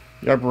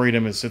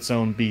Arboretum is its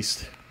own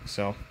beast.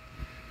 So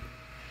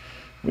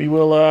we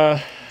will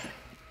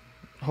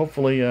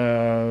hopefully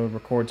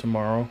record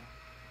tomorrow.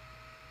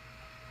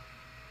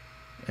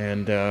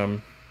 And,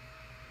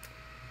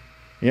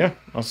 yeah,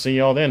 I'll see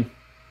y'all then.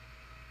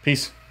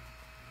 Peace.